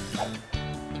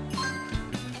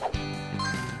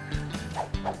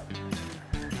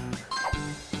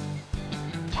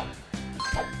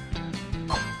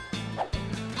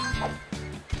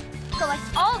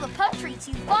 Collect all the pup treats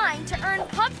you find to earn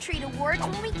pup treat awards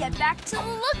when we get back to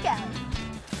the lookout.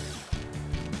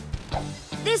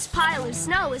 This pile of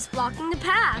snow is blocking the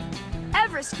path.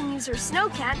 Everest can use her snow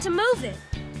cat to move it.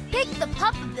 Pick the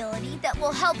pup ability that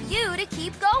will help you to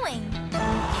keep going.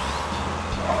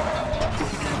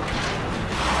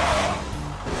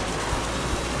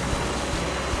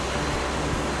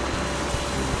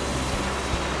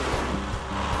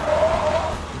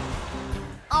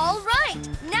 All right,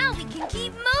 now we can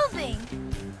keep moving.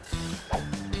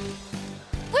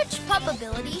 Which pup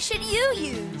ability should you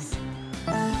use?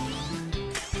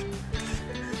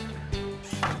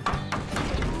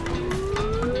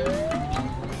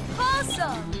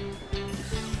 Awesome!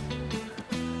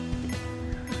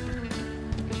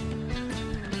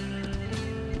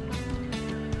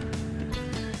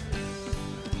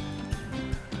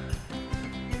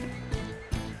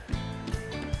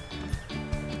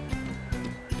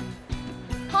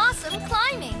 Awesome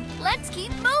climbing! Let's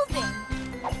keep moving!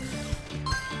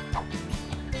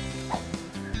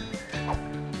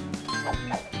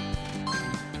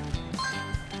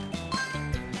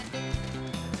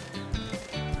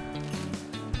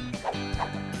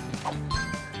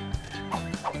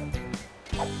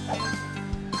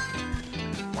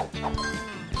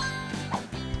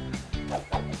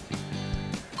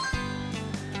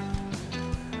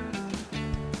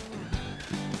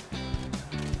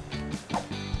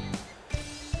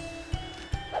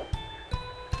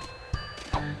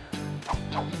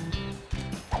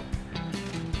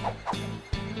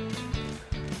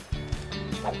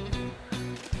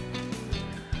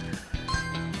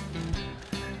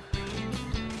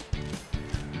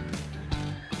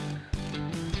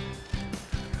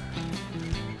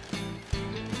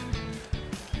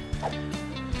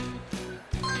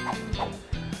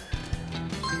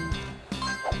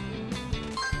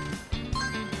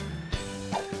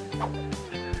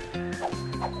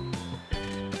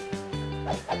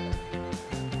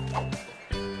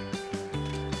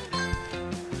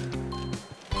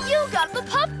 You got the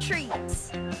pup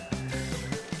treats!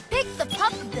 Pick the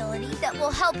pup ability that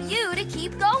will help you to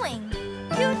keep going.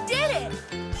 You did it!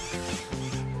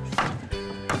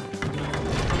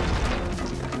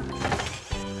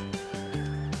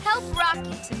 Help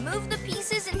Rocky to move the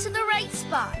pieces into the right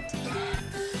spot.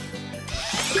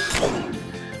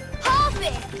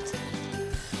 PAWfect!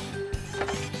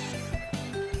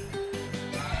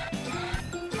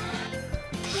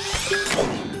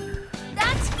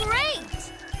 That's great!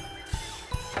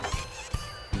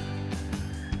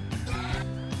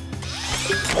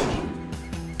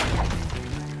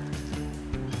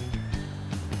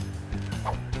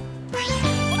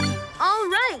 All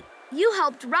right, you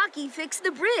helped Rocky fix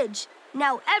the bridge.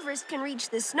 Now Everest can reach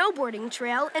the snowboarding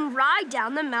trail and ride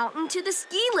down the mountain to the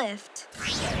ski lift.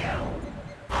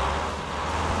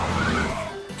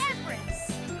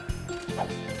 Everest!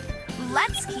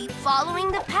 Let's keep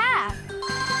following the path.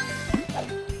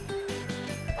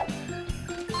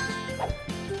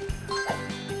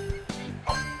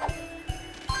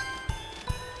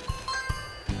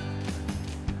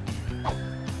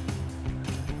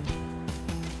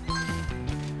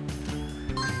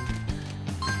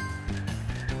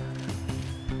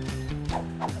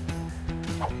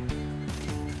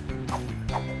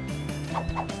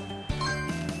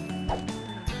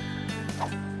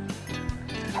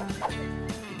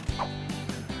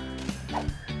 Find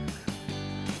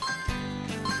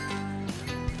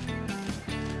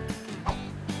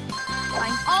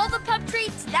all the pup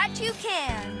treats that you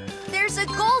can. There's a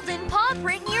golden paw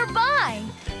print nearby.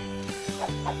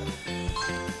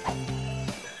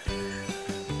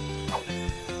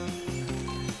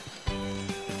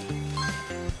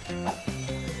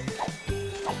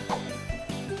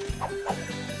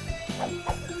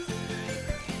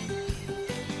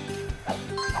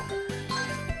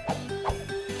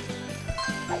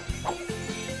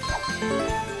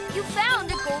 You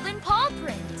found a golden paw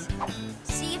print.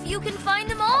 See if you can find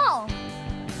them all.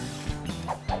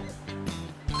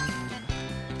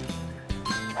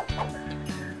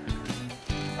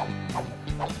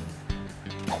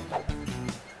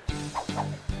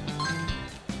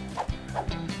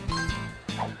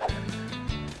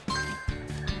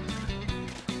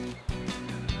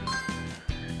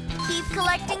 Keep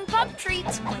collecting pup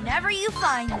treats whenever you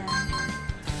find them.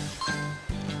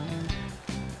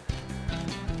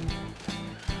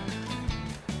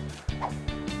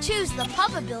 Choose the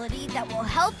pup ability that will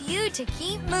help you to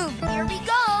keep moving. Here we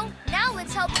go. Now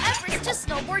let's help Everest to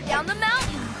snowboard down the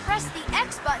mountain. Press the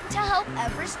X button to help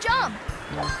Everest jump.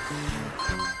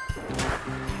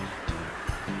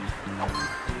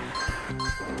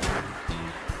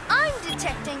 I'm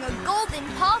detecting a golden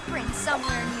paw print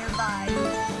somewhere nearby.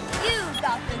 You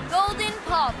got the golden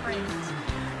paw print.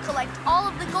 Collect all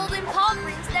of the golden paw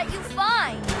prints that you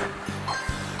find.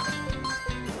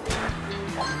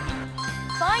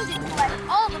 Find and collect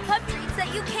all the pup treats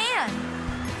that you can.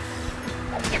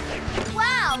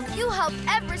 Wow, you helped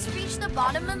Everest reach the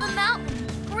bottom of the mountain.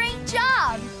 Great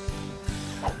job!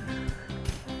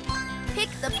 Pick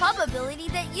the pup ability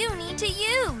that you need to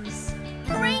use.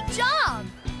 Great job!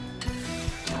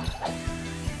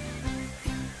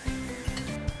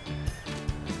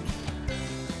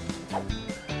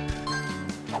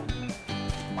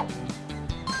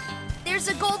 There's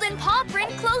a golden paw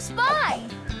print close by.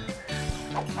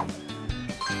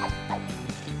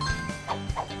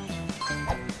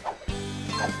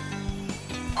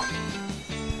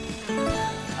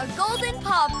 A golden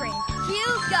paw print. You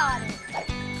got it.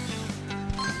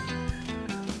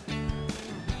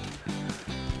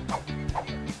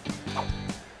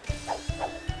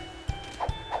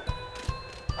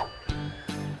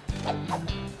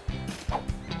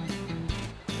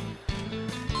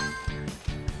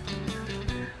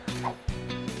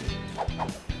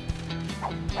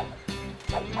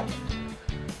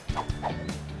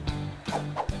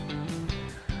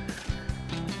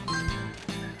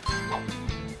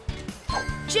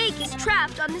 Jake is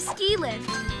trapped on the ski lift.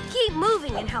 Keep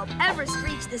moving and help Everest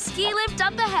reach the ski lift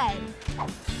up ahead.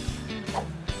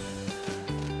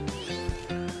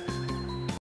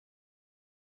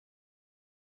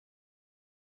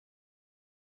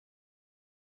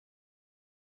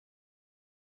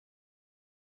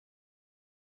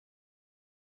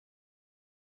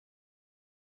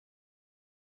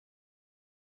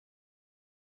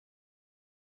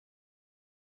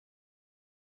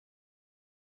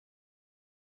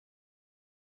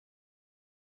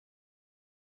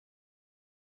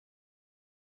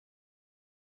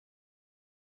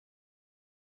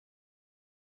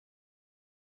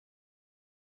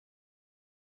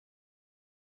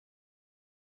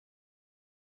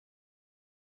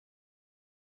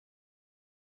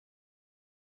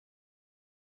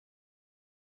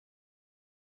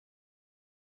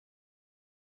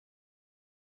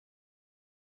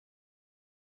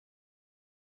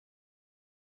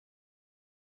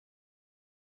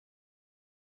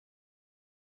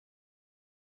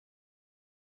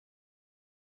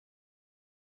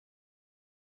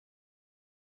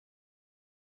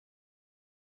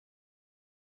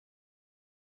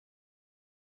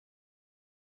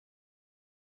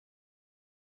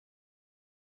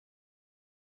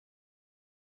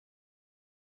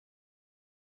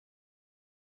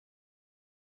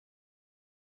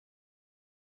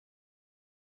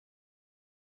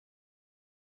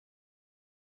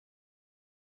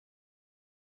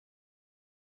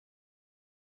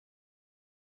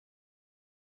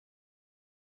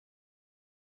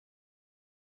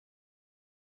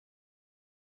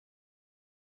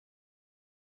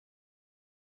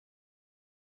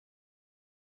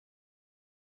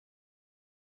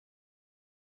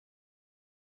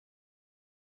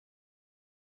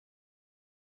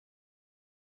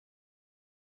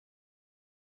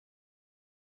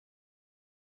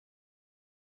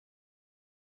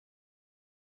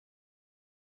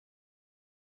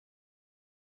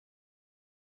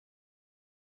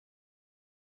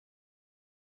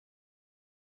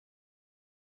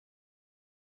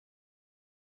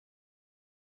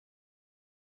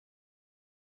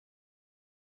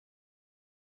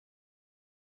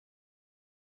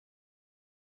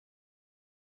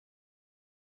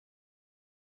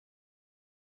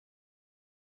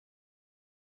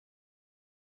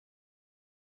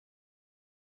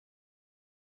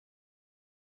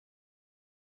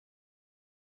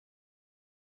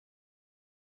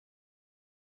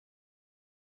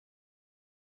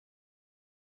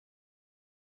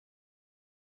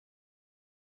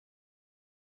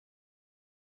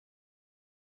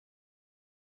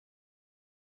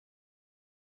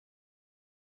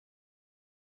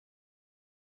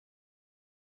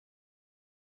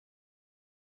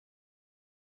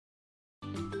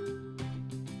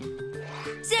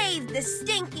 Save the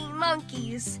stinky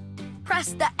monkeys.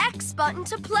 Press the X button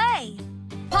to play.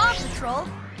 Paw Patrol,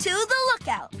 to the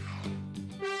lookout.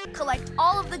 Collect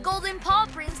all of the golden paw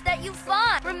prints that you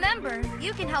find. Remember,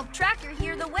 you can help Tracker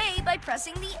hear the way by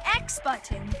pressing the X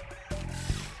button.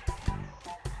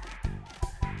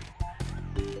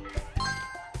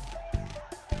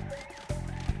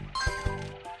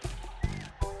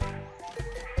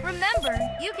 Remember,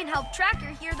 you can help Tracker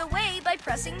hear the way by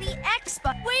pressing the X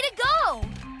button. Way to go!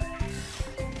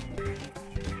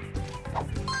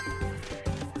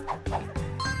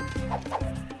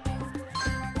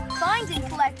 Find and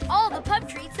collect all the pup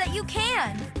treats that you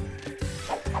can.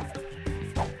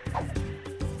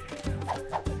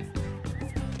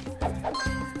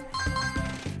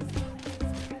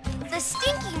 The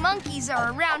stinky monkeys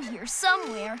are around here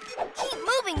somewhere. Keep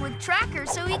moving with Tracker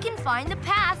so he can find the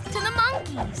path to the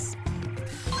monkeys.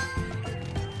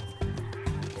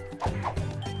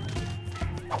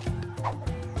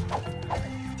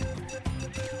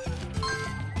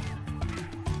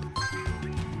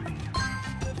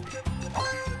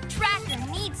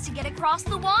 Tracker needs to get across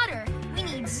the water. We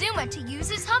need Zuma to use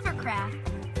his hovercraft.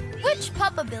 Which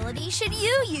pup ability should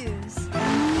you use?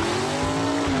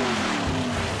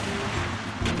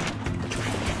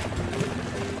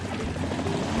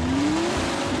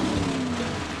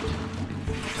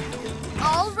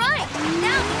 All right,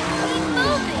 now we can keep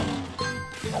moving.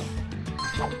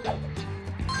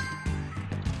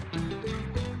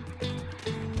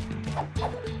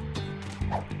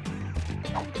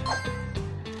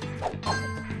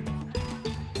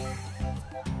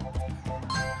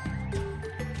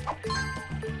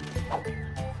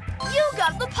 You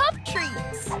got the pup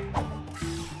treats.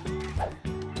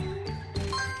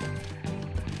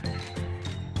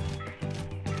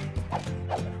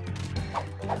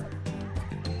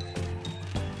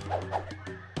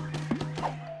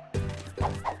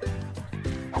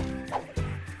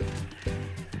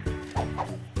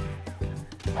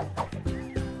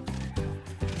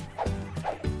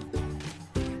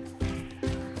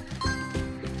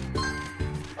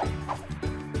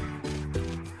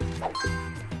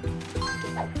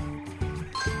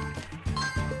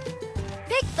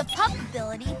 Pick the pup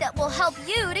ability that will help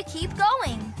you to keep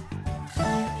going.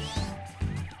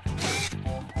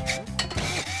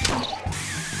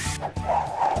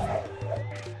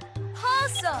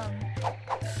 Awesome!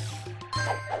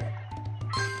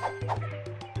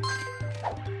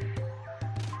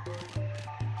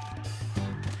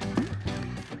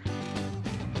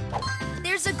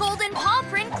 There's a golden paw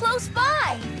print close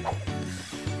by.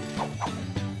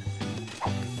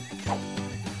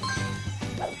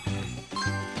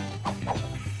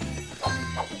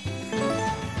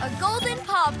 A golden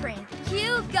paw print.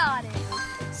 You got it.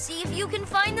 See if you can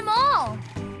find them all.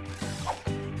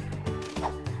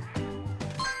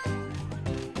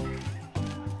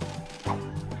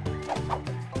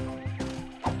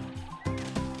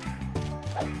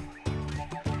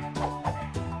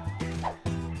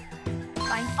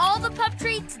 Find all the pup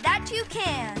treats that you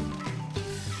can.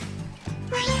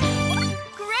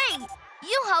 Great!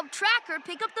 You helped Tracker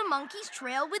pick up the monkey's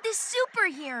trail with his super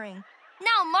hearing.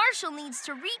 Now Marshall needs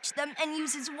to reach them and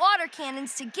use his water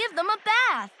cannons to give them a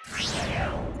bath.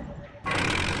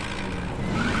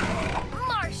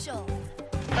 Marshall!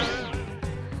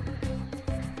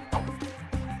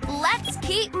 Let's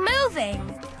keep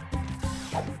moving.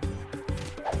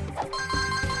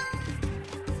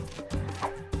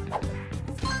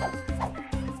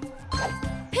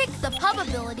 Pick the pup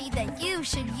ability that you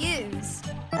should use.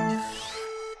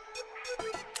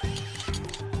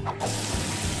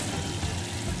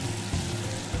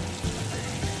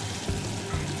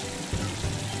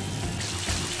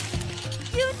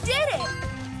 You did it!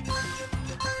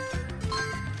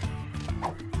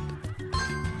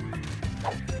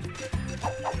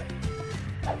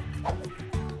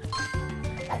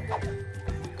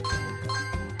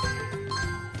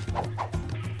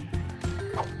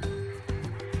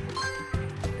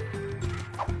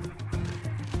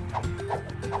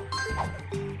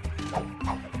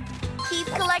 Keep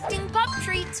collecting pup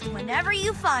treats whenever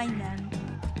you find them.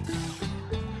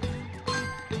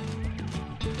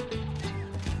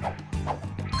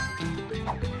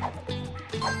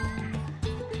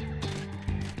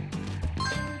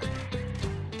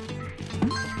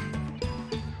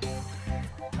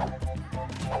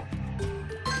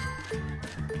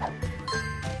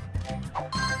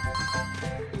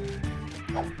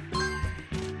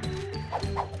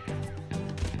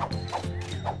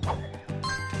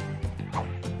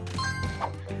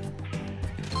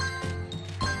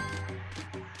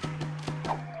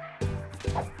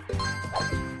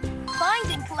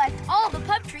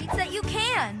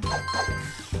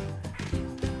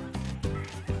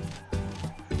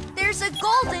 there's a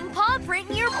golden paw print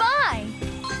nearby.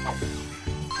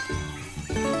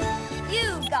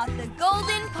 You got the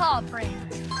golden paw print.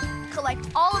 Collect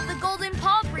all of the golden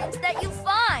paw prints that you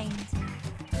find.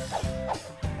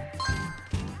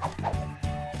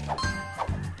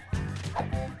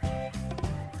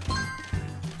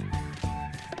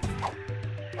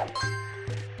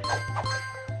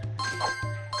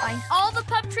 Find all the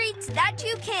pup treats that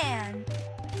you can.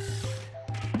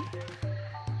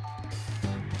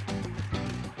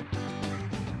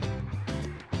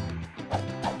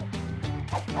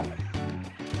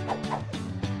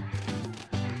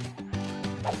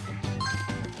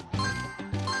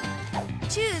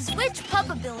 Choose which pup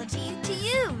ability to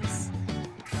use.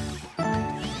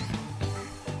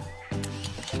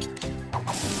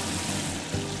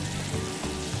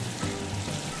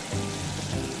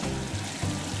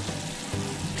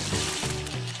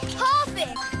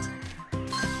 PAWfect!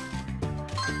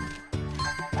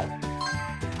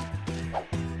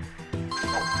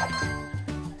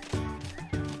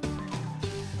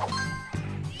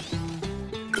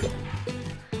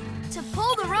 To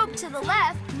pull the rope to the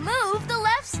left, move the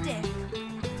left stick.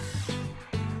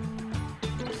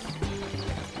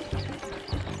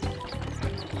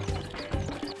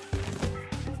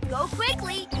 Go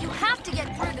quickly. You have to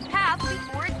get through the path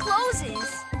before it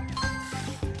closes.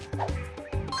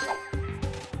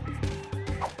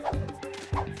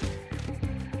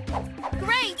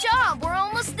 Great job! We're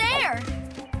almost there.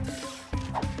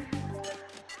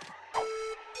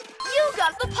 You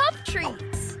got the pup treats.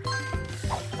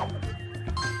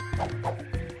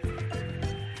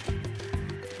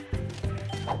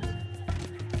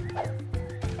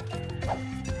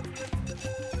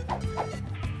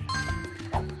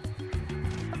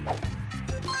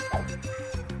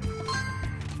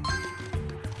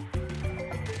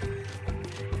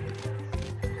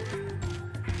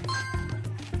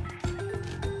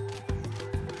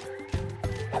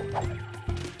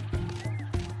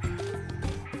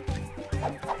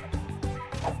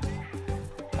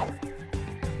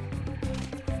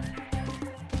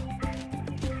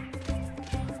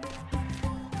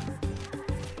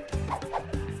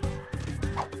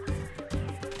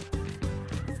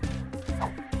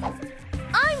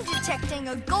 I'm detecting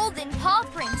a golden paw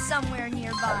print somewhere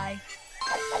nearby.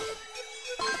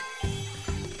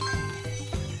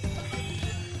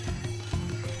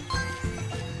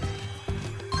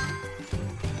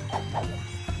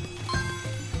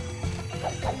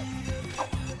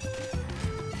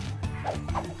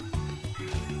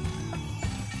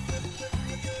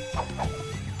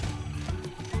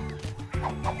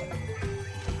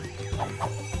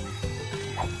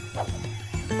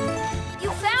 You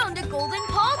found a golden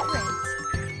paw print.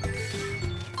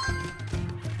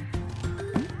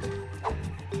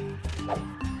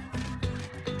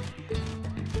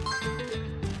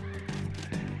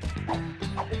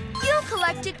 You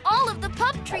collected all of the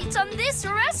pup treats on this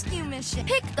rescue mission.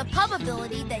 Pick the pup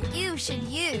ability that you should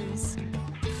use.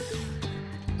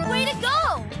 Way to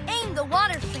go! Aim the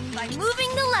water thing by moving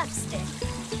the left stick.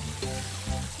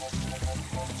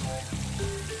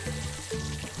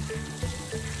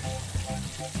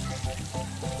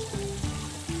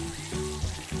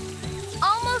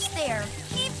 Almost there.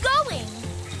 Keep going.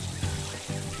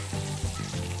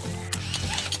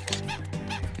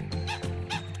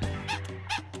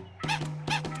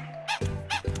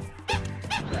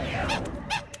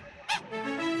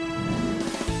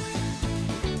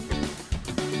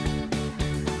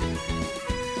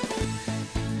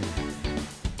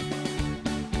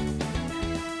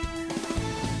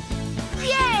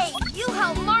 Yay! You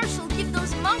helped Marshall give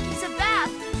those monkeys a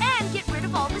bath and get rid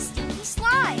of all the stinky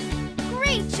slime.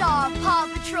 Great job, Paw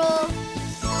Patrol!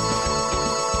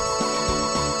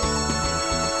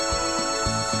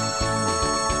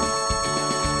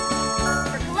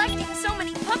 For collecting so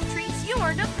many pup treats, you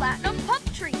earned a platinum pup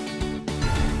treat.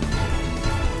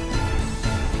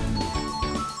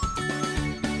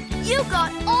 You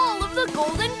got all of the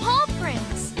golden paw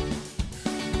prints.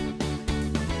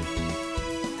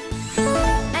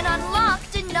 And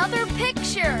unlocked another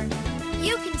picture.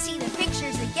 You can see the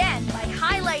pictures again by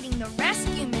highlighting the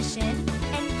rescue mission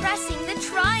and pressing the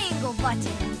triangle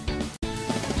button.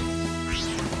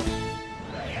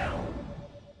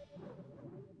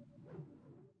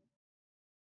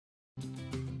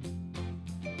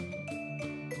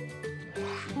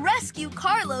 Rescue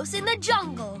Carlos in the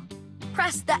jungle.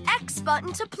 Press the X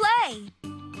button to play.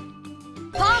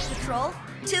 Paw Patrol,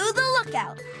 to the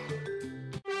lookout.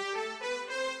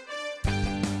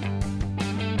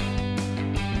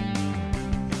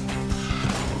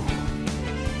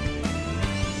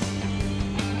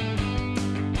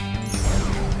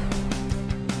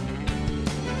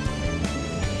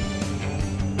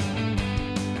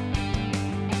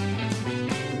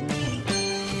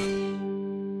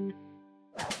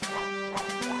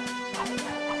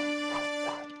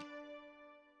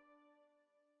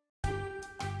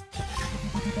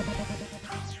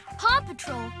 Paw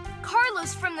Patrol,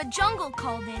 Carlos from the jungle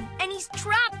called in, and he's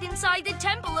trapped inside the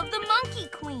temple of the Monkey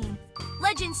Queen.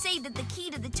 Legends say that the key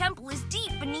to the temple is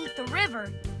deep beneath the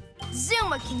river.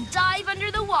 Zuma can dive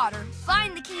under the water,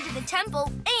 find the key to the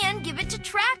temple, and give it to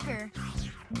Tracker.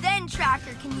 Then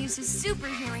Tracker can use his super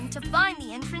hearing to find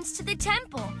the entrance to the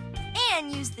temple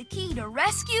and use the key to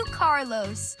rescue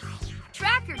Carlos.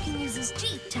 Tracker can use his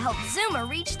Jeep to help Zuma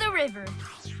reach the river.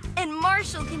 And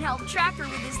Marshall can help Tracker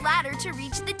with his ladder to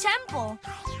reach the temple.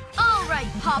 All right,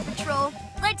 Paw Patrol,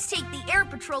 let's take the air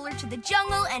patroller to the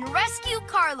jungle and rescue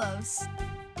Carlos.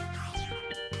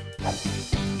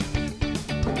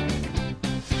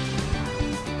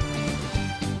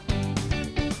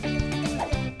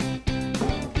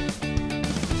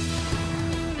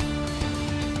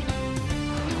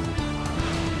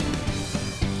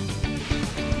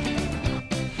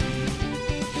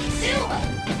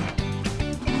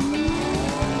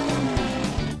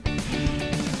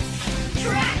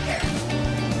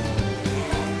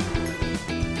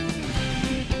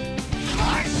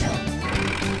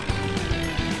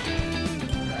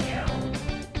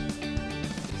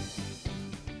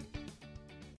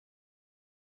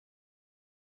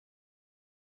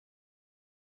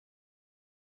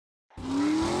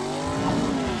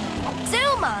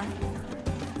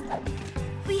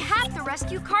 We have to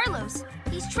rescue Carlos.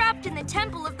 He's trapped in the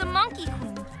temple of the Monkey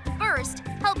Queen. First,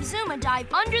 help Zuma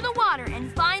dive under the water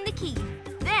and find the key.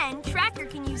 Then, Tracker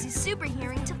can use his super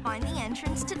hearing to find the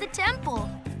entrance to the temple.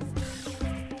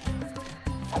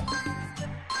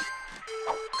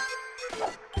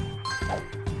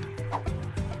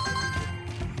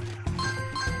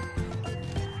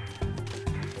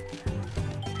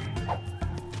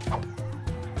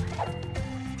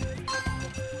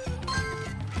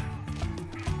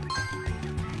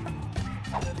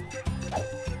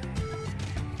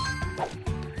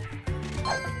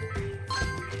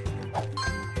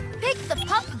 The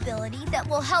pup ability that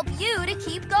will help you to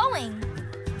keep going.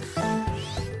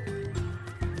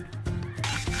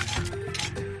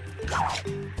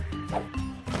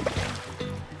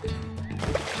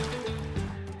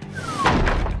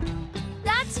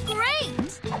 That's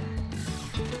great!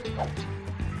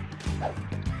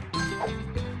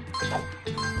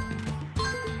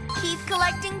 Keep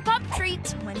collecting pup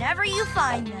treats whenever you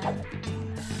find them.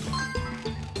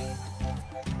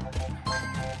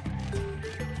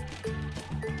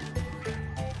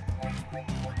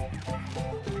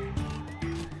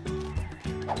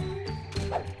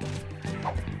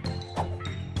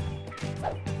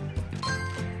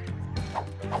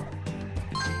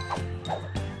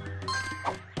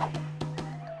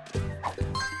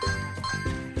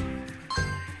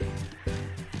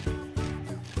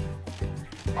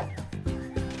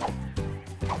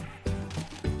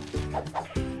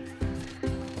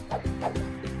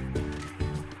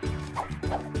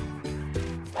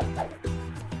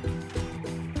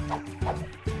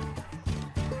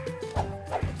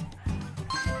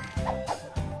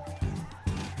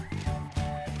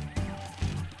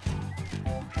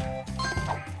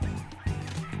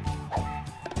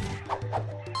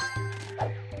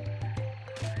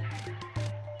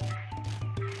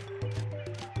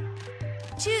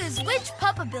 Choose which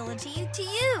pup ability to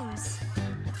use.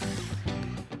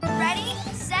 Ready,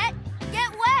 set,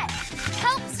 get wet.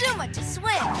 Help Zuma to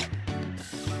swim.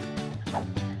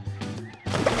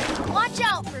 Watch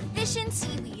out for fish and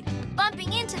seaweed.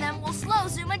 Bumping into them will slow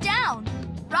Zuma down.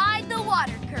 Ride the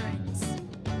water currents.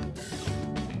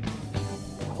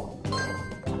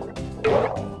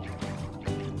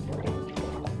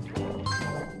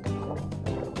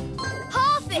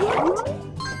 PAWfect!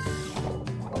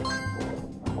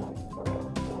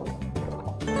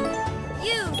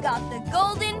 Got the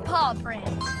golden paw print.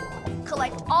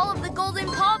 Collect all of the golden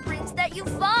paw prints that you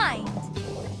find.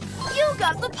 You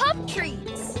got the pup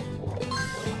treats.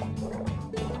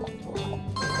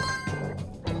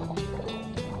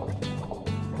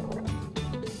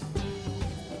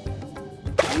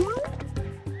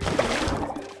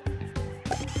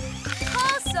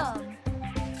 Awesome.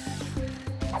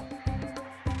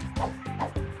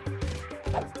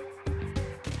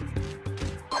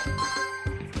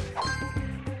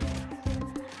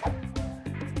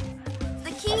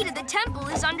 The key to the temple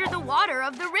is under the water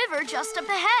of the river just up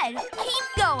ahead.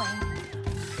 Keep going.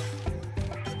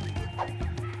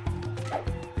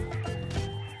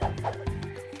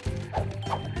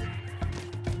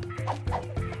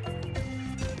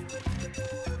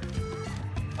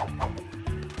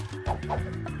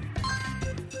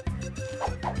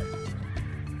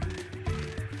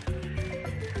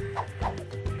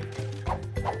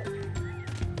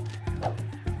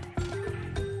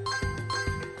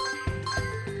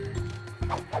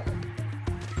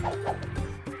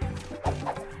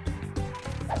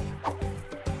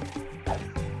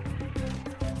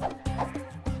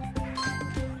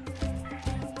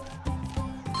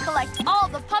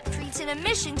 in a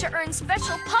mission to earn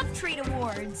special pup treat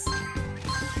awards.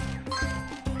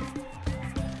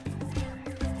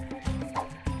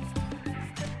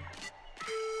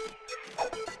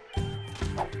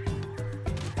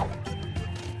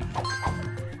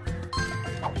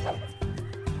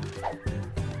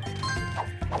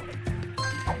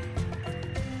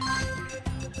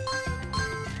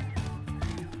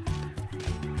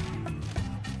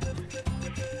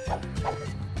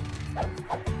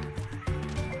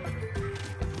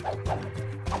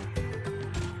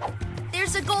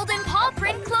 There's a golden paw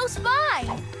print close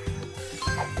by.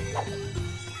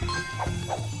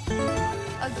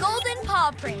 A golden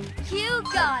paw print. You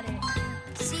got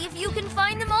it. See if you can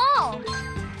find them all.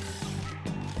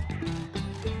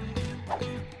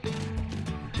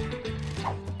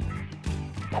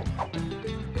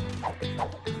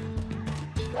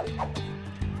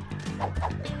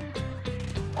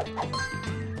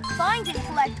 Find and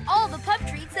collect all the pup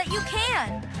treats that you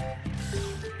can.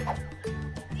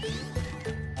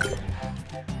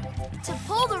 To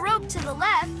pull the rope to the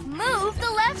left, move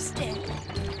the left stick.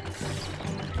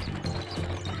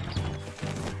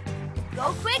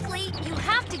 Go quickly. You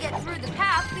have to get through the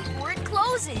path before it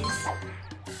closes.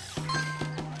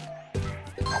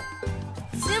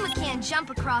 Zuma can't jump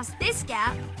across this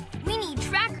gap. We need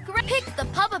Tracker. Pick the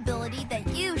pup ability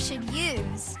that you should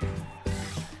use.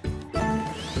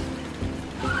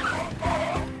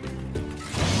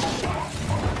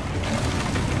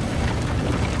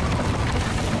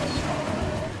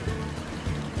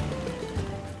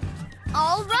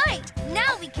 All right,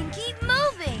 now we can keep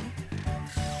moving.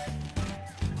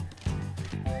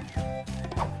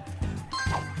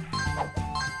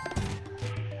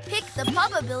 Pick the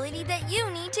pup ability that you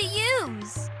need to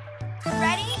use.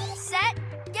 Ready, set,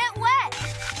 get wet.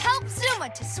 Help Zuma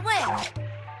to swim.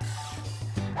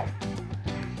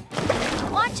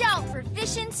 Watch out for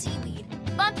fish and seaweed.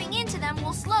 Bumping into them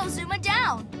will slow Zuma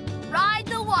down. Ride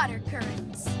the water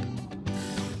currents.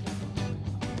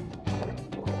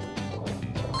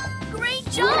 Great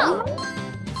job!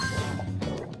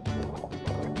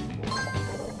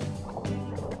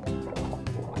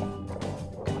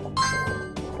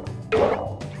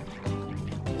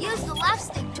 Use the left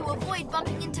stick to avoid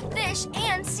bumping into fish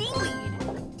and seaweed.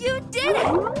 You did it!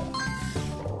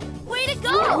 Way to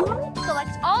go!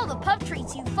 Collect all the pup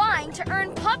treats you find to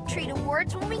earn pup treat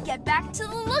awards when we get back to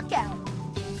the lookout.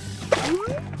 You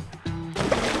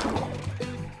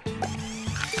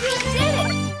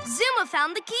did it! Zuma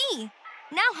found the key.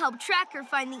 Now help Tracker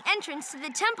find the entrance to the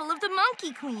Temple of the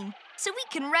Monkey Queen so we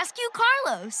can rescue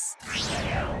Carlos.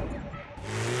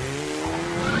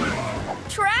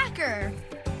 Tracker!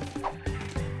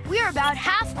 We're about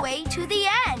halfway to the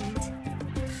end.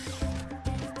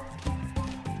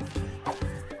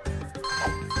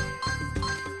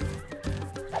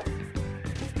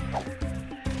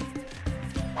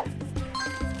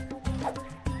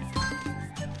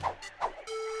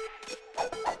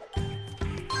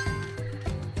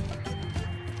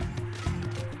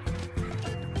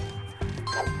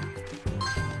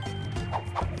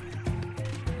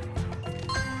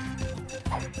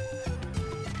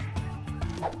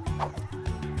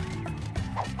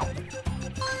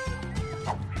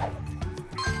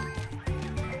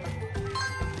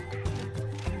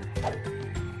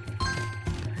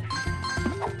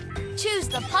 Choose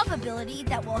the pup ability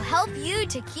that will help you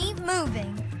to keep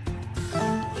moving.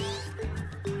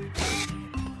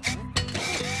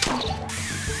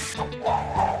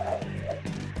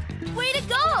 Way to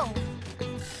go!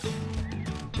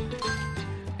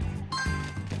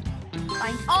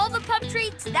 Find all the pup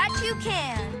treats that you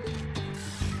can.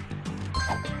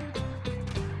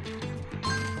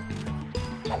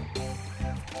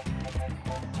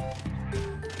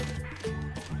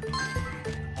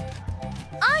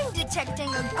 I'm detecting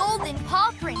a golden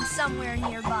paw print somewhere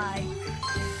nearby.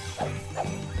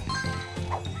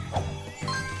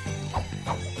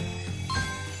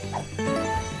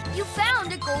 You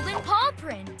found a golden paw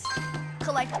print.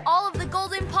 Collect all of the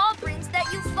golden paw prints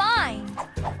that you find.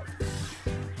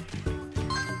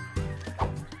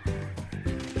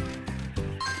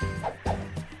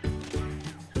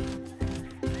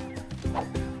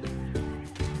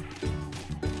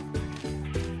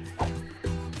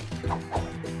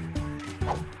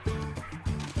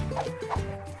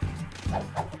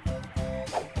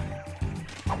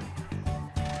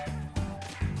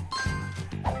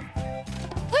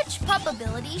 Which pup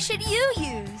ability should you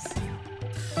use?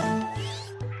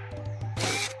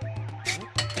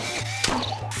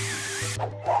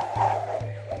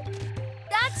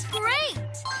 That's great!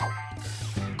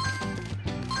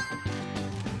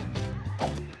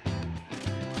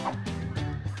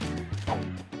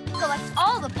 collect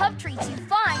all the pup treats you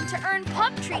find to earn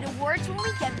pup treat awards when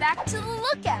we get back to the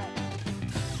lookout.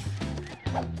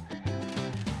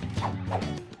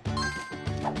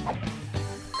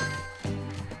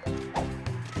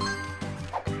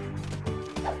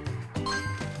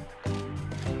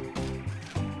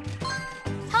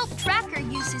 Help Tracker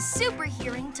use his super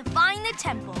hearing to find the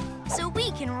temple so we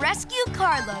can rescue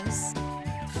Carlos.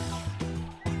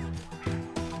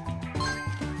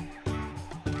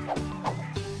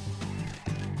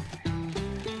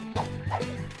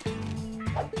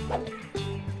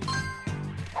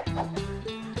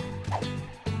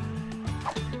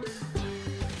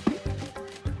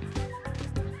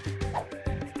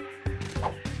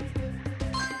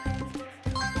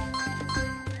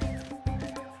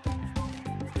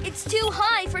 It's too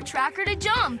high for Tracker to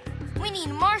jump. We need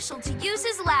Marshall to use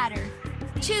his ladder.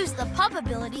 Choose the pup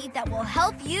ability that will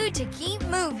help you to keep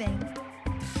moving.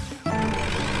 All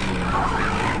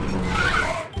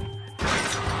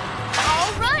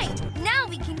right, now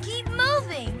we can keep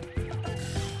moving.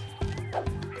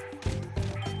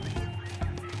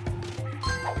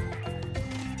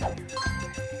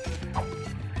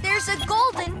 There's a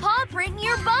golden paw print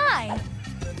nearby.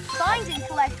 Find and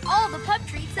collect all the pup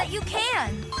treats that you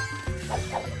can.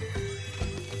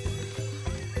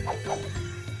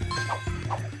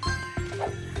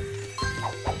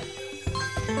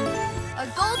 A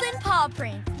golden paw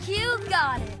print. You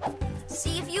got it.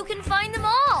 See if you can find them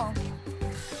all.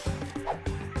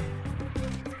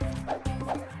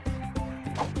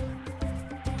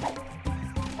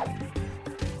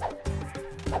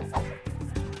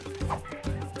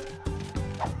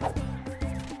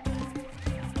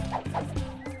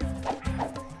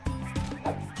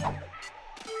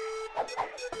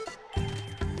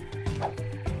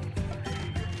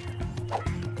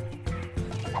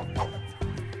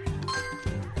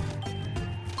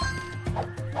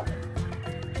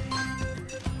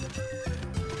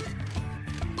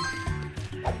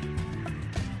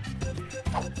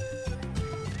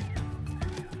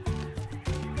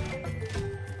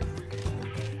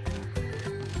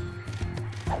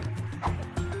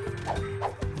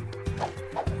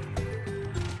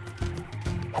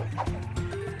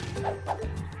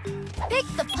 Pick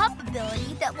the pup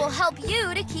ability that will help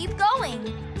you to keep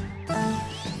going.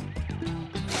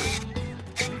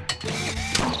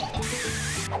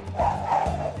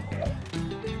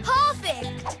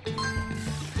 PAWfect!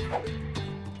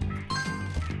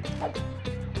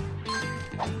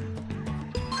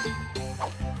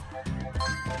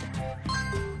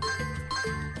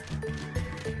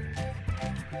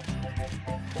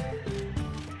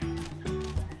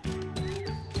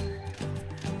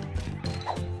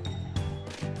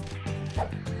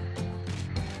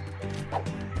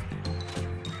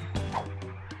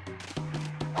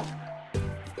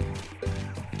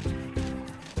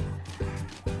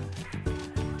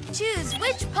 Choose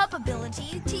which pup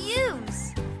ability to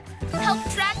use. Help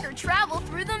Tracker travel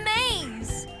through the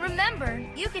maze. Remember,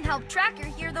 you can help Tracker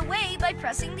hear the way by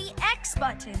pressing the X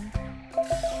button.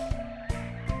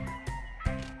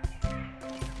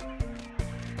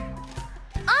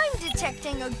 I'm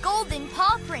detecting a golden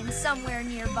paw print somewhere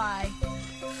nearby.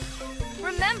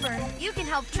 Remember, you can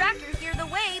help Tracker hear the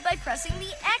way by pressing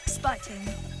the X button.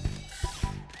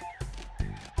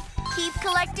 Keep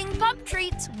collecting pup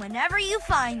treats whenever you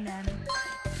find them.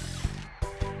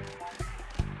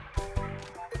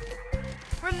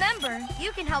 Remember,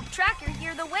 you can help Tracker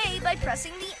hear the way by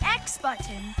pressing the X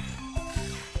button.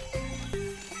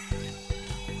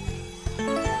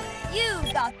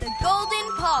 You got the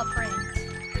golden paw print.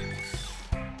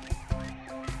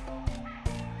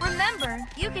 Remember,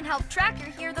 you can help Tracker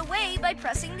hear the way by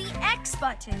pressing the X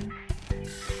button.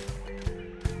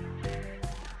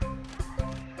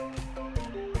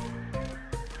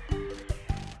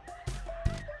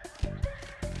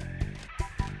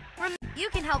 You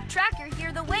can help Tracker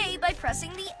hear the way by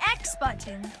pressing the X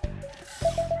button.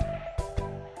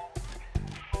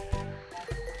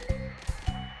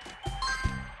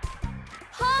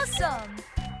 Awesome!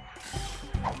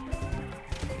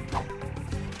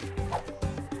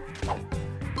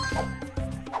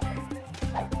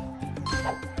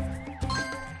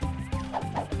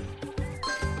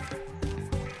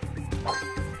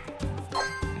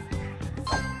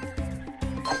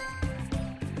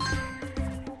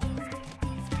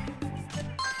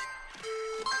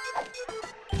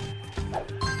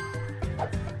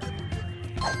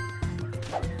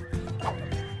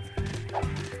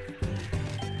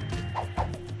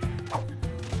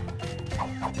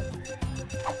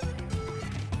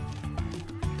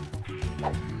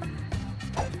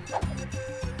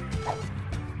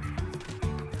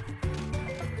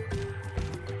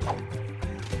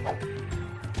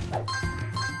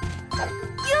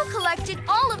 You collected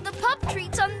all of the pup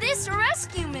treats on this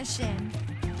rescue mission.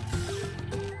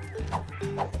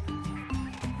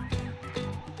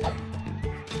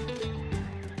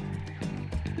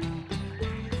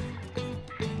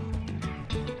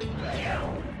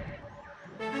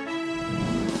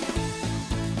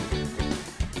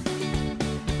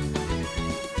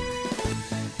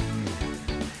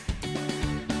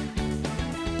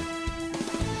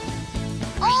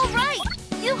 All right!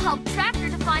 You helped Tracker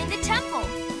to find the temple,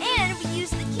 and we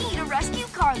used the key to rescue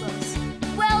Carlos.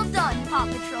 Well done, PAW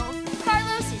Patrol.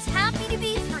 Carlos is happy to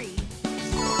be free.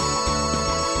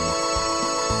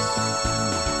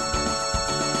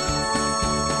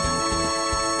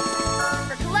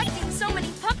 For collecting so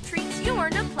many pup treats, you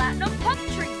earned a platinum pup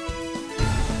treat.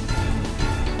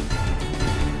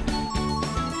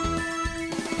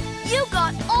 You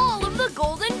got all of the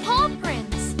golden paw prints.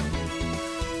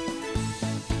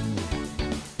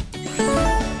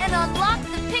 And unlock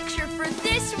the picture for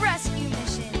this rescue.